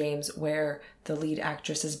Jessica James, where the lead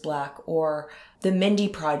actress is black, or The Mindy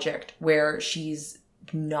Project, where she's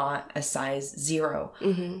not a size 0.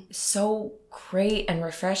 So great and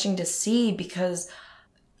refreshing to see, because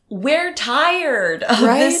we're tired of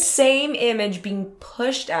the same image being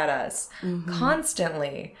pushed at us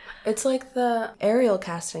constantly. It's like the Ariel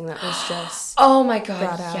casting that was just oh my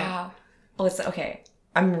god, yeah. Listen, okay,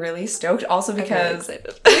 I'm really stoked also because we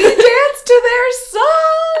danced to their song.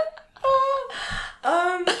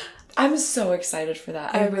 I'm so excited for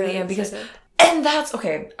that. I really am, because and that's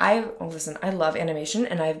okay. I love animation,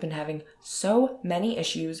 and I've been having so many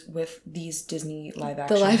issues with these Disney live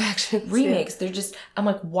action remakes. They're just, I'm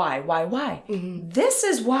like, why? This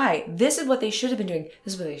is why. This is what they should have been doing.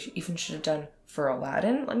 This is what they even should have done for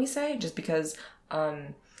Aladdin, let me say, just because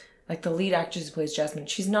like the lead actress who plays Jasmine,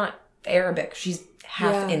 she's not Arabic, she's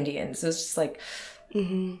half Indian, so it's just like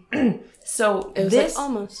so it was this like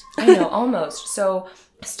almost I know, almost. So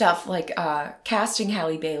stuff like casting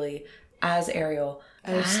Halle Bailey as Ariel,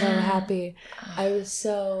 I was so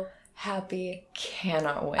happy.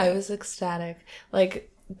 Cannot wait. I was ecstatic. Like,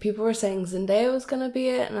 people were saying Zendaya was gonna be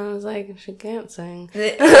it, and I was like, she can't sing.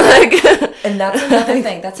 And that's another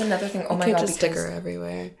thing. Oh my god, just stick her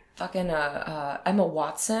everywhere. Fucking Emma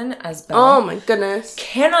Watson as Belle. Oh my goodness.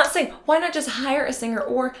 Cannot sing. Why not just hire a singer,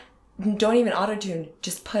 or don't even auto-tune,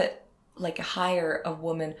 just hire a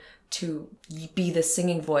woman to be the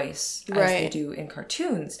singing voice as they do in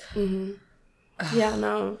cartoons. Yeah,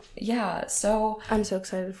 no. Yeah, so I'm so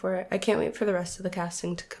excited for it. I can't wait for the rest of the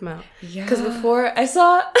casting to come out. Yeah. Because before I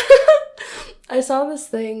saw I saw this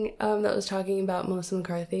thing that was talking about Melissa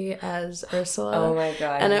McCarthy as Ursula. Oh my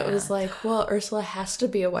god. And it was like, well, Ursula has to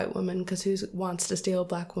be a white woman because who wants to steal a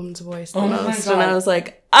black woman's voice the most? And I was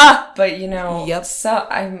like, But you know, Yep.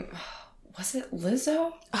 So was it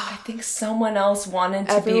Lizzo? I think someone else wanted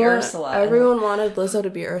to be Ursula. Everyone wanted Lizzo to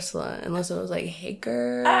be Ursula, and Lizzo was like, "Hey,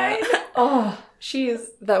 girl." She is.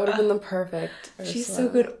 That would have been the perfect Ursula. She's so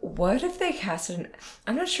good. What if they casted?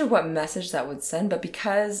 I'm not sure what message that would send, but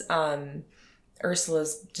because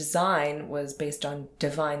Ursula's design was based on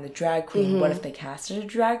Divine, the drag queen, what if they casted a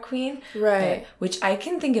drag queen? Right. Which I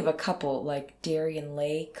can think of a couple like Darian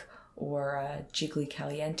Lake or Jiggly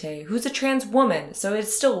Caliente, who's a trans woman, so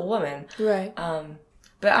it's still a woman. Right.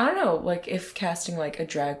 But I don't know, like, if casting, like, a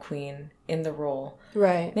drag queen in the role.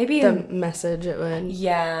 Right. Maybe the message it would.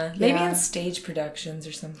 Yeah. Maybe in stage productions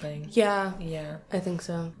or something. Yeah. Yeah. I think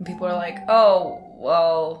so. And people are like, oh,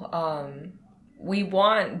 well, we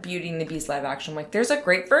want Beauty and the Beast live action. I'm like, there's a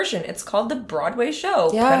great version. It's called The Broadway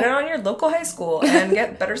Show. Yeah. Put it on your local high school and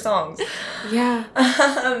get better songs. Yeah.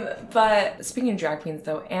 But speaking of drag queens,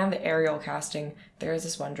 though, and the Ariel casting, there is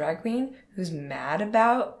this one drag queen who's mad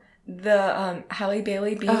about the Halle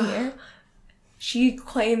Bailey being Ariel. She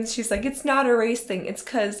claims, she's like, it's not a race thing. It's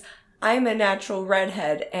because I'm a natural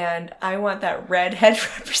redhead and I want that redhead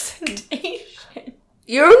representation.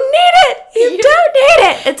 You need it. You don't need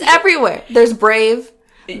it. It's everywhere. There's Brave.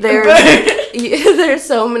 There's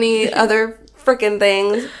so many other freaking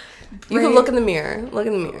things. You can look in the mirror. Look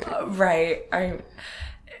in the mirror. Right.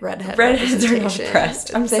 Redheads are not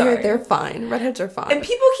oppressed. I'm sorry. They're fine. Redheads are fine. And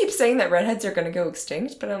people keep saying that redheads are going to go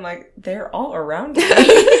extinct, but I'm like, they're all around me.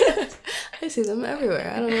 I see them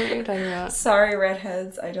everywhere. I don't know what you're talking about. Sorry,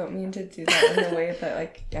 redheads. I don't mean to do that in a way that,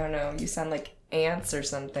 like, I don't know, you sound like ants or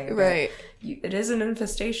something. Right. It is an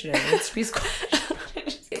infestation. It needs to be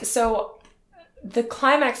squashed. So, the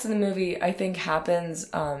climax of the movie, I think, happens,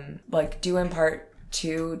 due in part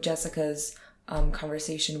to Jessica's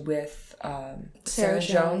conversation with Sarah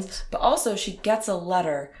Jones. But also, she gets a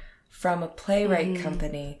letter from a playwright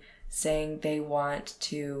company saying they want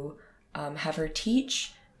to have her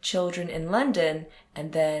teach children in London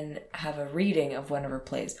and then have a reading of one of her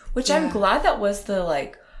plays. Which I'm glad that was the,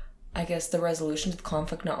 like, I guess the resolution to the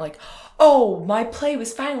conflict, not like, oh, my play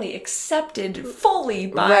was finally accepted fully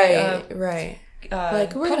by... Right.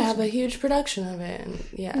 Like, we're going to have a huge production of it.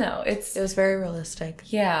 And No, it was very realistic.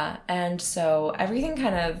 Yeah, and so everything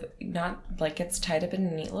kind of not, like, gets tied up in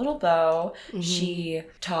a neat little bow. Mm-hmm. She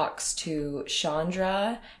talks to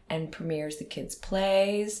Chandra and premieres the kids'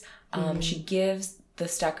 plays. She gives the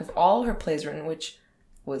stack of all her plays written, which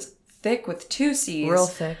was thick with 2 C's. Real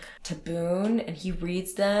thick. To Boone, and he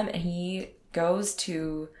reads them, and he goes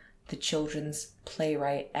to the Children's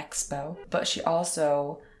Playwright Expo. But she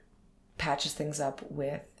also patches things up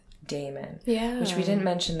with Damon. Yeah. Which we didn't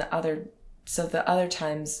mention the other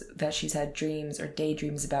times that she's had dreams or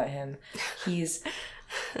daydreams about him.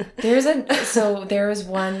 There was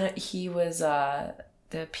one, he was,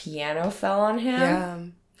 the piano fell on him. Yeah.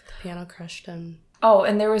 The piano crushed him. Oh,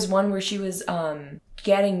 and there was one where she was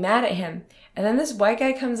getting mad at him. And then this white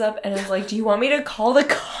guy comes up and is like, do you want me to call the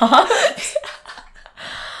cops?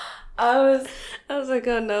 I was like,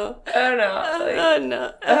 oh no. Oh no.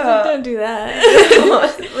 No. Don't do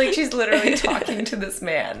that. Like, she's literally talking to this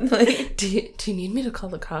man. Like, do you need me to call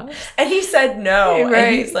the cops? And he said no. Right.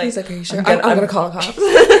 And he's like, are you sure? I'm gonna call the cops.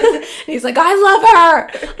 And he's like, I love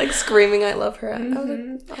her. Like, screaming, I love her.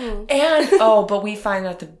 Mm-hmm. I was like, oh. But we find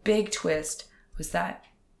out the big twist was that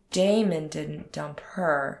Damon didn't dump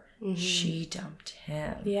her. Mm-hmm. She dumped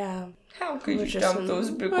him. Yeah. How could you dump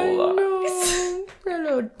those big old eyes?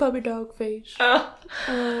 Hello, puppy dog face.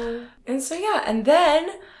 And so, yeah, and then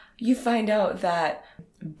you find out that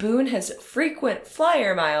Boone has frequent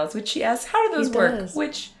flyer miles, which she asks, how do those work?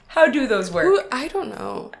 How do those work? I don't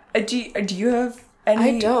know. Do you have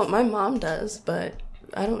any? I don't. My mom does, but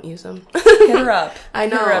I don't use them. Hit her up. I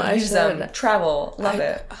know. I use them. Travel. Love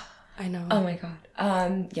it. I know. Oh my god.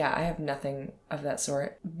 Yeah, I have nothing of that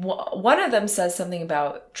sort. One of them says something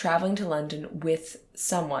about traveling to London with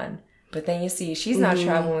someone, but then you see she's not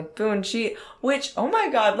traveling with Boone. Which, oh my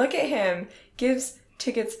god, look at him. Gives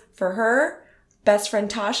tickets for her, best friend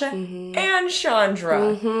Tasha, and Chandra.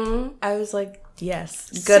 Mm-hmm. I was like,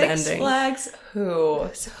 yes, good ending. Six Flags, who?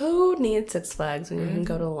 Who needs Six Flags when you can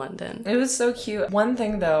go to London? It was so cute. One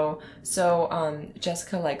thing though, so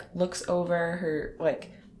Jessica, like, looks over her,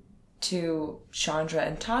 like, to Chandra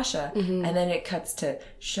and Tasha, and then it cuts to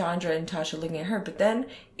Chandra and Tasha looking at her, but then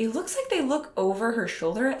it looks like they look over her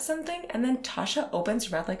shoulder at something, and then Tasha opens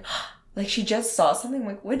her mouth like she just saw something.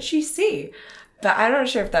 Like, what'd she see? But I'm not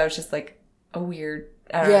sure if that was just like a weird,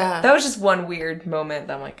 I don't know. That was just one weird moment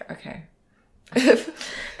that I'm like, okay.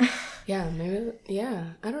 Yeah, maybe, yeah,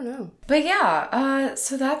 I don't know. But yeah,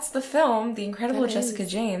 so that's the film, The Incredible Jessica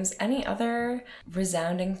James. Any other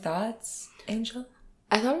resounding thoughts, Angel?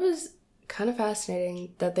 I thought it was kind of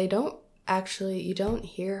fascinating that you don't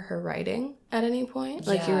hear her writing at any point.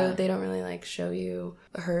 Like, they don't really, like, show you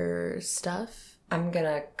her stuff. I'm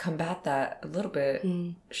gonna combat that a little bit.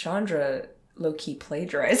 Chandra low-key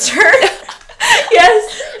plagiarized her.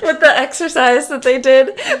 Yes, with the exercise that they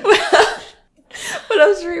did. When I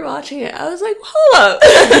was rewatching it, I was like, hold up.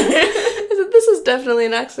 I said, this is definitely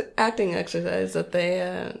an acting exercise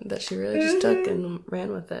that she really just took and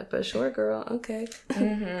ran with it. But sure, girl, okay.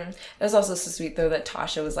 It was also so sweet, though, that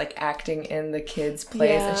Tasha was, like, acting in the kids'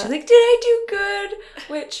 plays. And she's like, did I do good?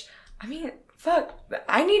 Which, I mean, fuck,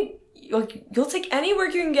 I need... You'll take any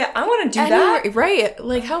work you can get. I want to do that. Right.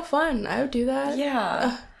 Like, how fun. I would do that.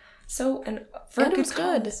 Yeah. So, and for and good it was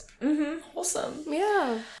cause. good. Wholesome.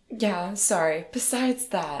 Yeah. Yeah, sorry. Besides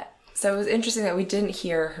that, so it was interesting that we didn't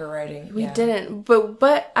hear her writing. We didn't.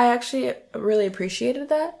 But I actually really appreciated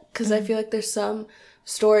that, because I feel like there's some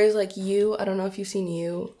stories like You. I don't know if you've seen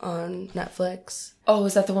You on Netflix. Oh,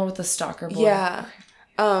 is that the one with the stalker boy? Yeah.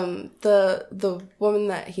 The woman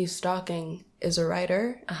that he's stalking is a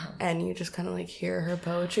writer, and you just kind of like hear her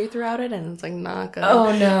poetry throughout it, and it's like not good.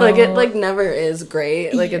 Oh no, like it like never is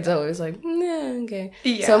great. Like it's always like okay.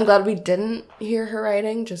 Yeah. So I'm glad we didn't hear her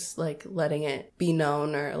writing, just like letting it be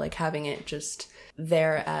known, or like having it just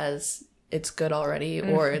there as it's good already,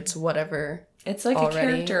 or it's whatever. It's like already. A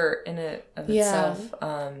character in it of itself.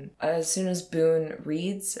 As soon as Boone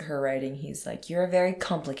reads her writing, he's like, "You're a very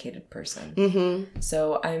complicated person."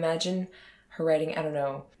 So I imagine her writing, I don't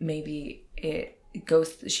know, maybe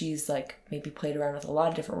she's like maybe played around with a lot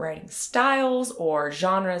of different writing styles or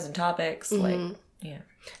genres and topics. Like, yeah.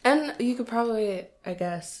 And you could probably, I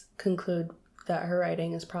guess, conclude that her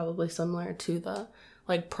writing is probably similar to the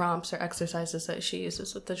like prompts or exercises that she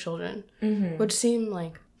uses with the children, which seem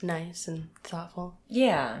like nice and thoughtful.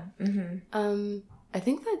 Yeah. I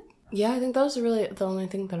think that was really the only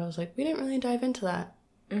thing that I was like, we didn't really dive into that.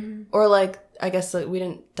 Or like, I guess like we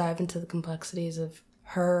didn't dive into the complexities of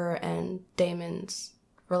her and Damon's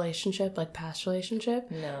relationship, like past relationship.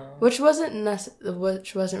 No. Which wasn't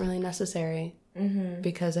really necessary,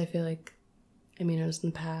 because I feel like, I mean, it was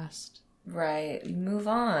in the past. Right. Move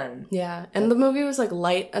on. Yeah. And the movie was like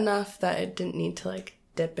light enough that it didn't need to like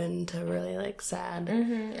dip into really like sad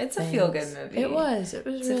It's things. a feel-good movie. It was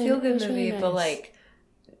really, a feel-good movie, really nice. But like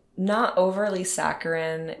not overly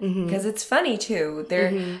saccharine, because it's funny too.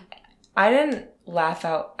 I didn't laugh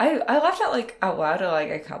out. I laughed out like out loud at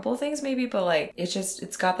like a couple of things maybe, but like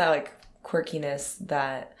it's got that like quirkiness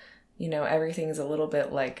that, you know, everything's a little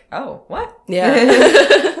bit like, oh, what?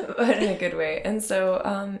 Yeah. But in a good way. And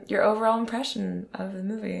so your overall impression of the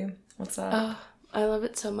movie, what's up? Oh, I love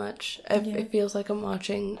it so much. It feels like I'm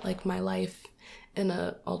watching like my life in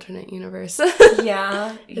a alternate universe.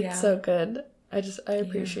 Yeah. It's so good. I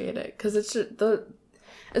appreciate it, because it's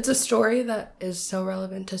a story that is so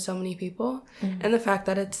relevant to so many people, and the fact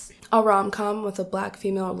that it's a rom-com with a black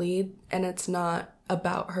female lead and it's not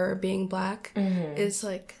about her being black is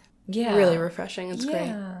like really refreshing. It's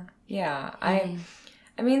great. Yeah. I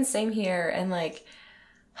mean, same here. And like,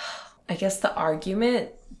 I guess the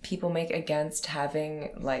argument people make against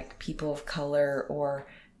having like people of color or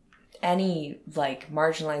any like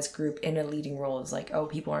marginalized group in a leading role is like, oh,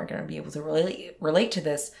 people aren't going to be able to relate to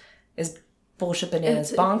this is bullshit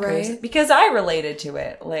bananas bonkers, right? Because I related to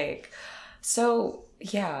it. Like, so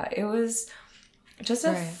yeah, it was just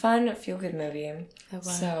a fun feel-good movie. It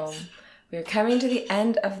was. So we're coming to the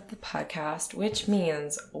end of the podcast, which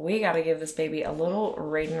means we got to give this baby a little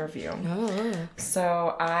rating review.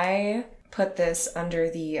 So I put this under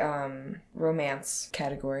the romance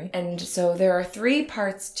category. And so there are 3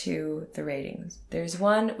 parts to the ratings. There's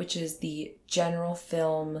one, which is the general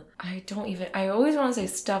film. I always want to say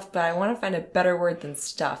stuff, but I want to find a better word than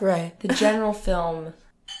stuff. Right. The general film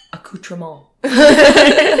accoutrement.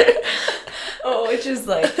 Which is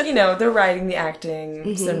like, you know, the writing, the acting,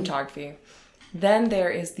 cinematography. Then there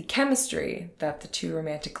is the chemistry that the 2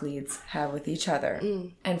 romantic leads have with each other.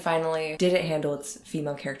 And finally, did it handle its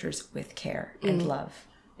female characters with care and love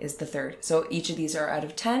is the 3rd. So each of these are out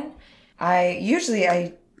of 10.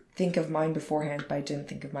 I think of mine beforehand, but I didn't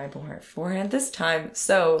think of mine beforehand this time.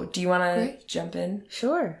 So do you want to jump in?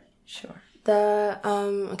 Sure.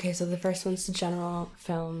 Okay, so the first one's the general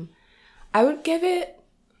film. I would give it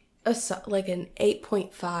an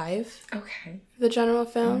 8.5. Okay. For the general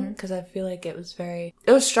film, because I feel like it was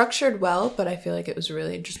structured well, but I feel like it was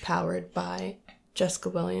really just powered by Jessica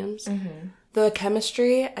Williams. The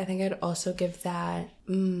chemistry, I think I'd also give that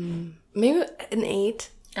maybe an 8.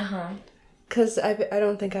 Because I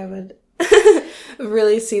don't think I would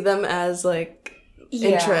really see them as like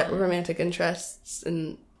romantic interests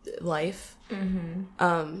in life.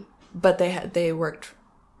 But they worked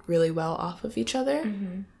really well off of each other.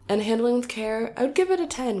 And handling with care, I would give it a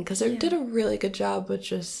 10 because they did a really good job with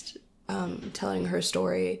just telling her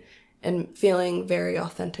story and feeling very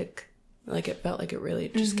authentic. Like it felt like it really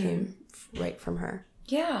just came right from her.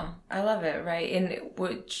 Yeah, I love it, right? And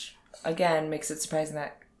which, again, makes it surprising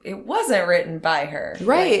that it wasn't written by her.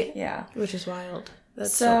 Right. Like, yeah. Which is wild.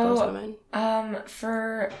 That's so blows my mind.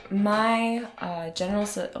 For my general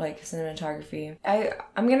cinematography,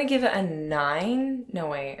 I'm gonna give it a 9. No,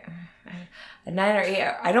 wait. A 9 or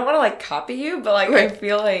 8. I don't want to copy you, but I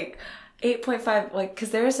feel like 8.5,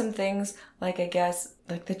 because there are some things, I guess,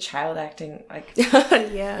 the child acting,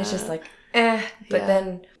 yeah, it's just but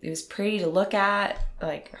then it was pretty to look at.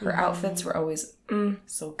 Her outfits were always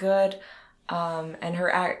so good. And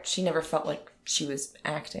her she never felt like she was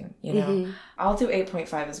acting, you know. I'll do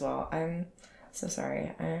 8.5 as well. I'm so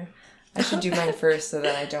sorry. I should do mine first so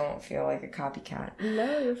that I don't feel like a copycat.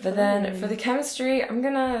 No, you're fine. But then for the chemistry, I'm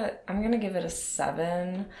gonna give it a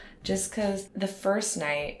 7, just because the first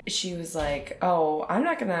night she was like, "Oh, I'm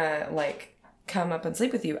not gonna come up and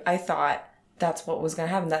sleep with you." I thought that's what was gonna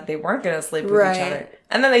happen, that they weren't gonna sleep with each other,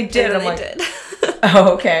 and then they did. And I'm did. Oh,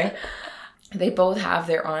 okay. They both have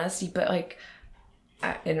their honesty, but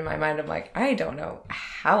in my mind, I'm I don't know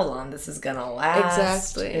how long this is gonna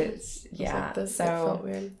last. Exactly. It's so it felt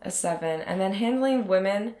weird. A 7, and then handling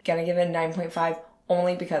women, gonna give it a 9.5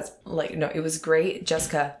 only because it was great.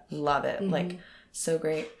 Jessica, love it, so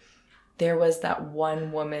great. There was that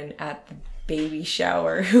one woman at the baby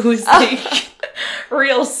shower who was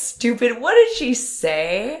real stupid. What did she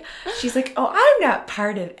say? She's like, "Oh, I'm not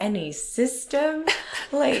part of any system."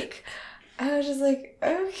 I was just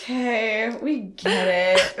okay, we get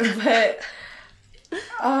it. But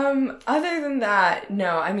other than that,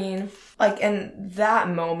 no, I mean, in that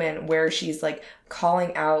moment where she's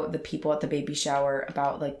calling out the people at the baby shower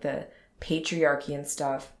about the patriarchy and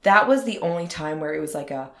stuff, that was the only time where it was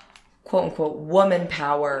a quote unquote woman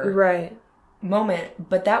power moment.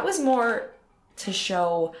 But that was more to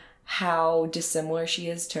show how dissimilar she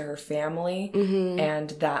is to her family and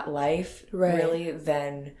that life, really,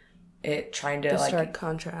 than it trying to the stark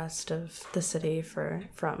contrast of the city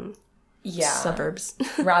from suburbs,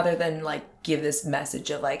 rather than give this message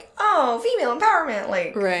of oh, female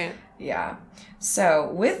empowerment, right. Yeah. So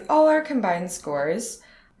with all our combined scores,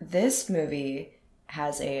 this movie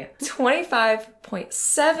has a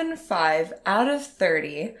 25.75 out of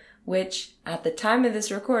 30, which at the time of this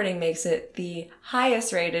recording makes it the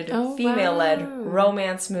highest rated female-led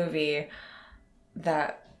romance movie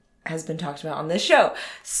that has been talked about on this show.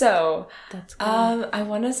 So that's cool. I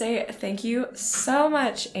want to say thank you so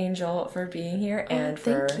much, Angel, for being here and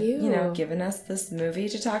for giving us this movie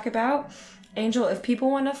to talk about. Angel, if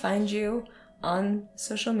people want to find you on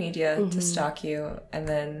social media to stalk you and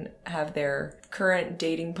then have their current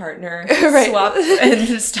dating partner swap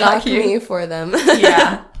and stalk you me for them,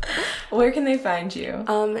 where can they find you?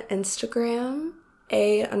 Instagram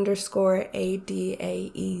 _ADAEZE.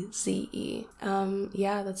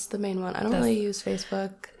 That's the main one. I don't really use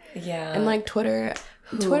Facebook. Yeah. And Twitter.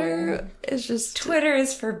 Twitter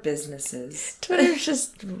is for businesses. Twitter is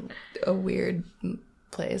just a weird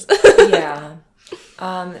place. Yeah.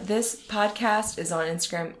 This podcast is on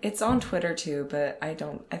Instagram. It's on Twitter too, but I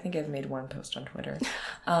think I've made one post on Twitter.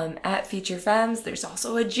 At Feature Femmes. There's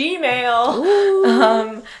also a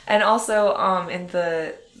Gmail. And also in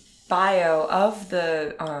the bio of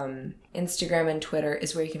the Instagram and Twitter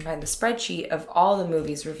is where you can find the spreadsheet of all the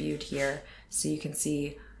movies reviewed here, so you can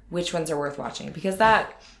see which ones are worth watching, because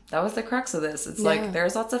that was the crux of this. It's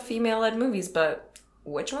there's lots of female-led movies, but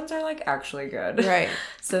which ones are actually good? Right.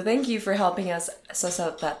 So thank you for helping us suss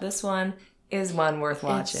out that this one is one worth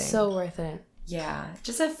watching. It's so worth it. Yeah,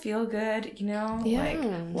 just a feel good,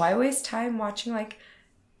 Yeah. Why waste time watching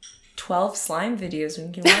 12 slime videos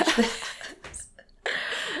when you can watch this?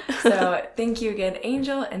 So thank you again,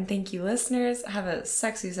 Angel, and thank you, listeners. Have a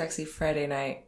sexy, sexy Friday night.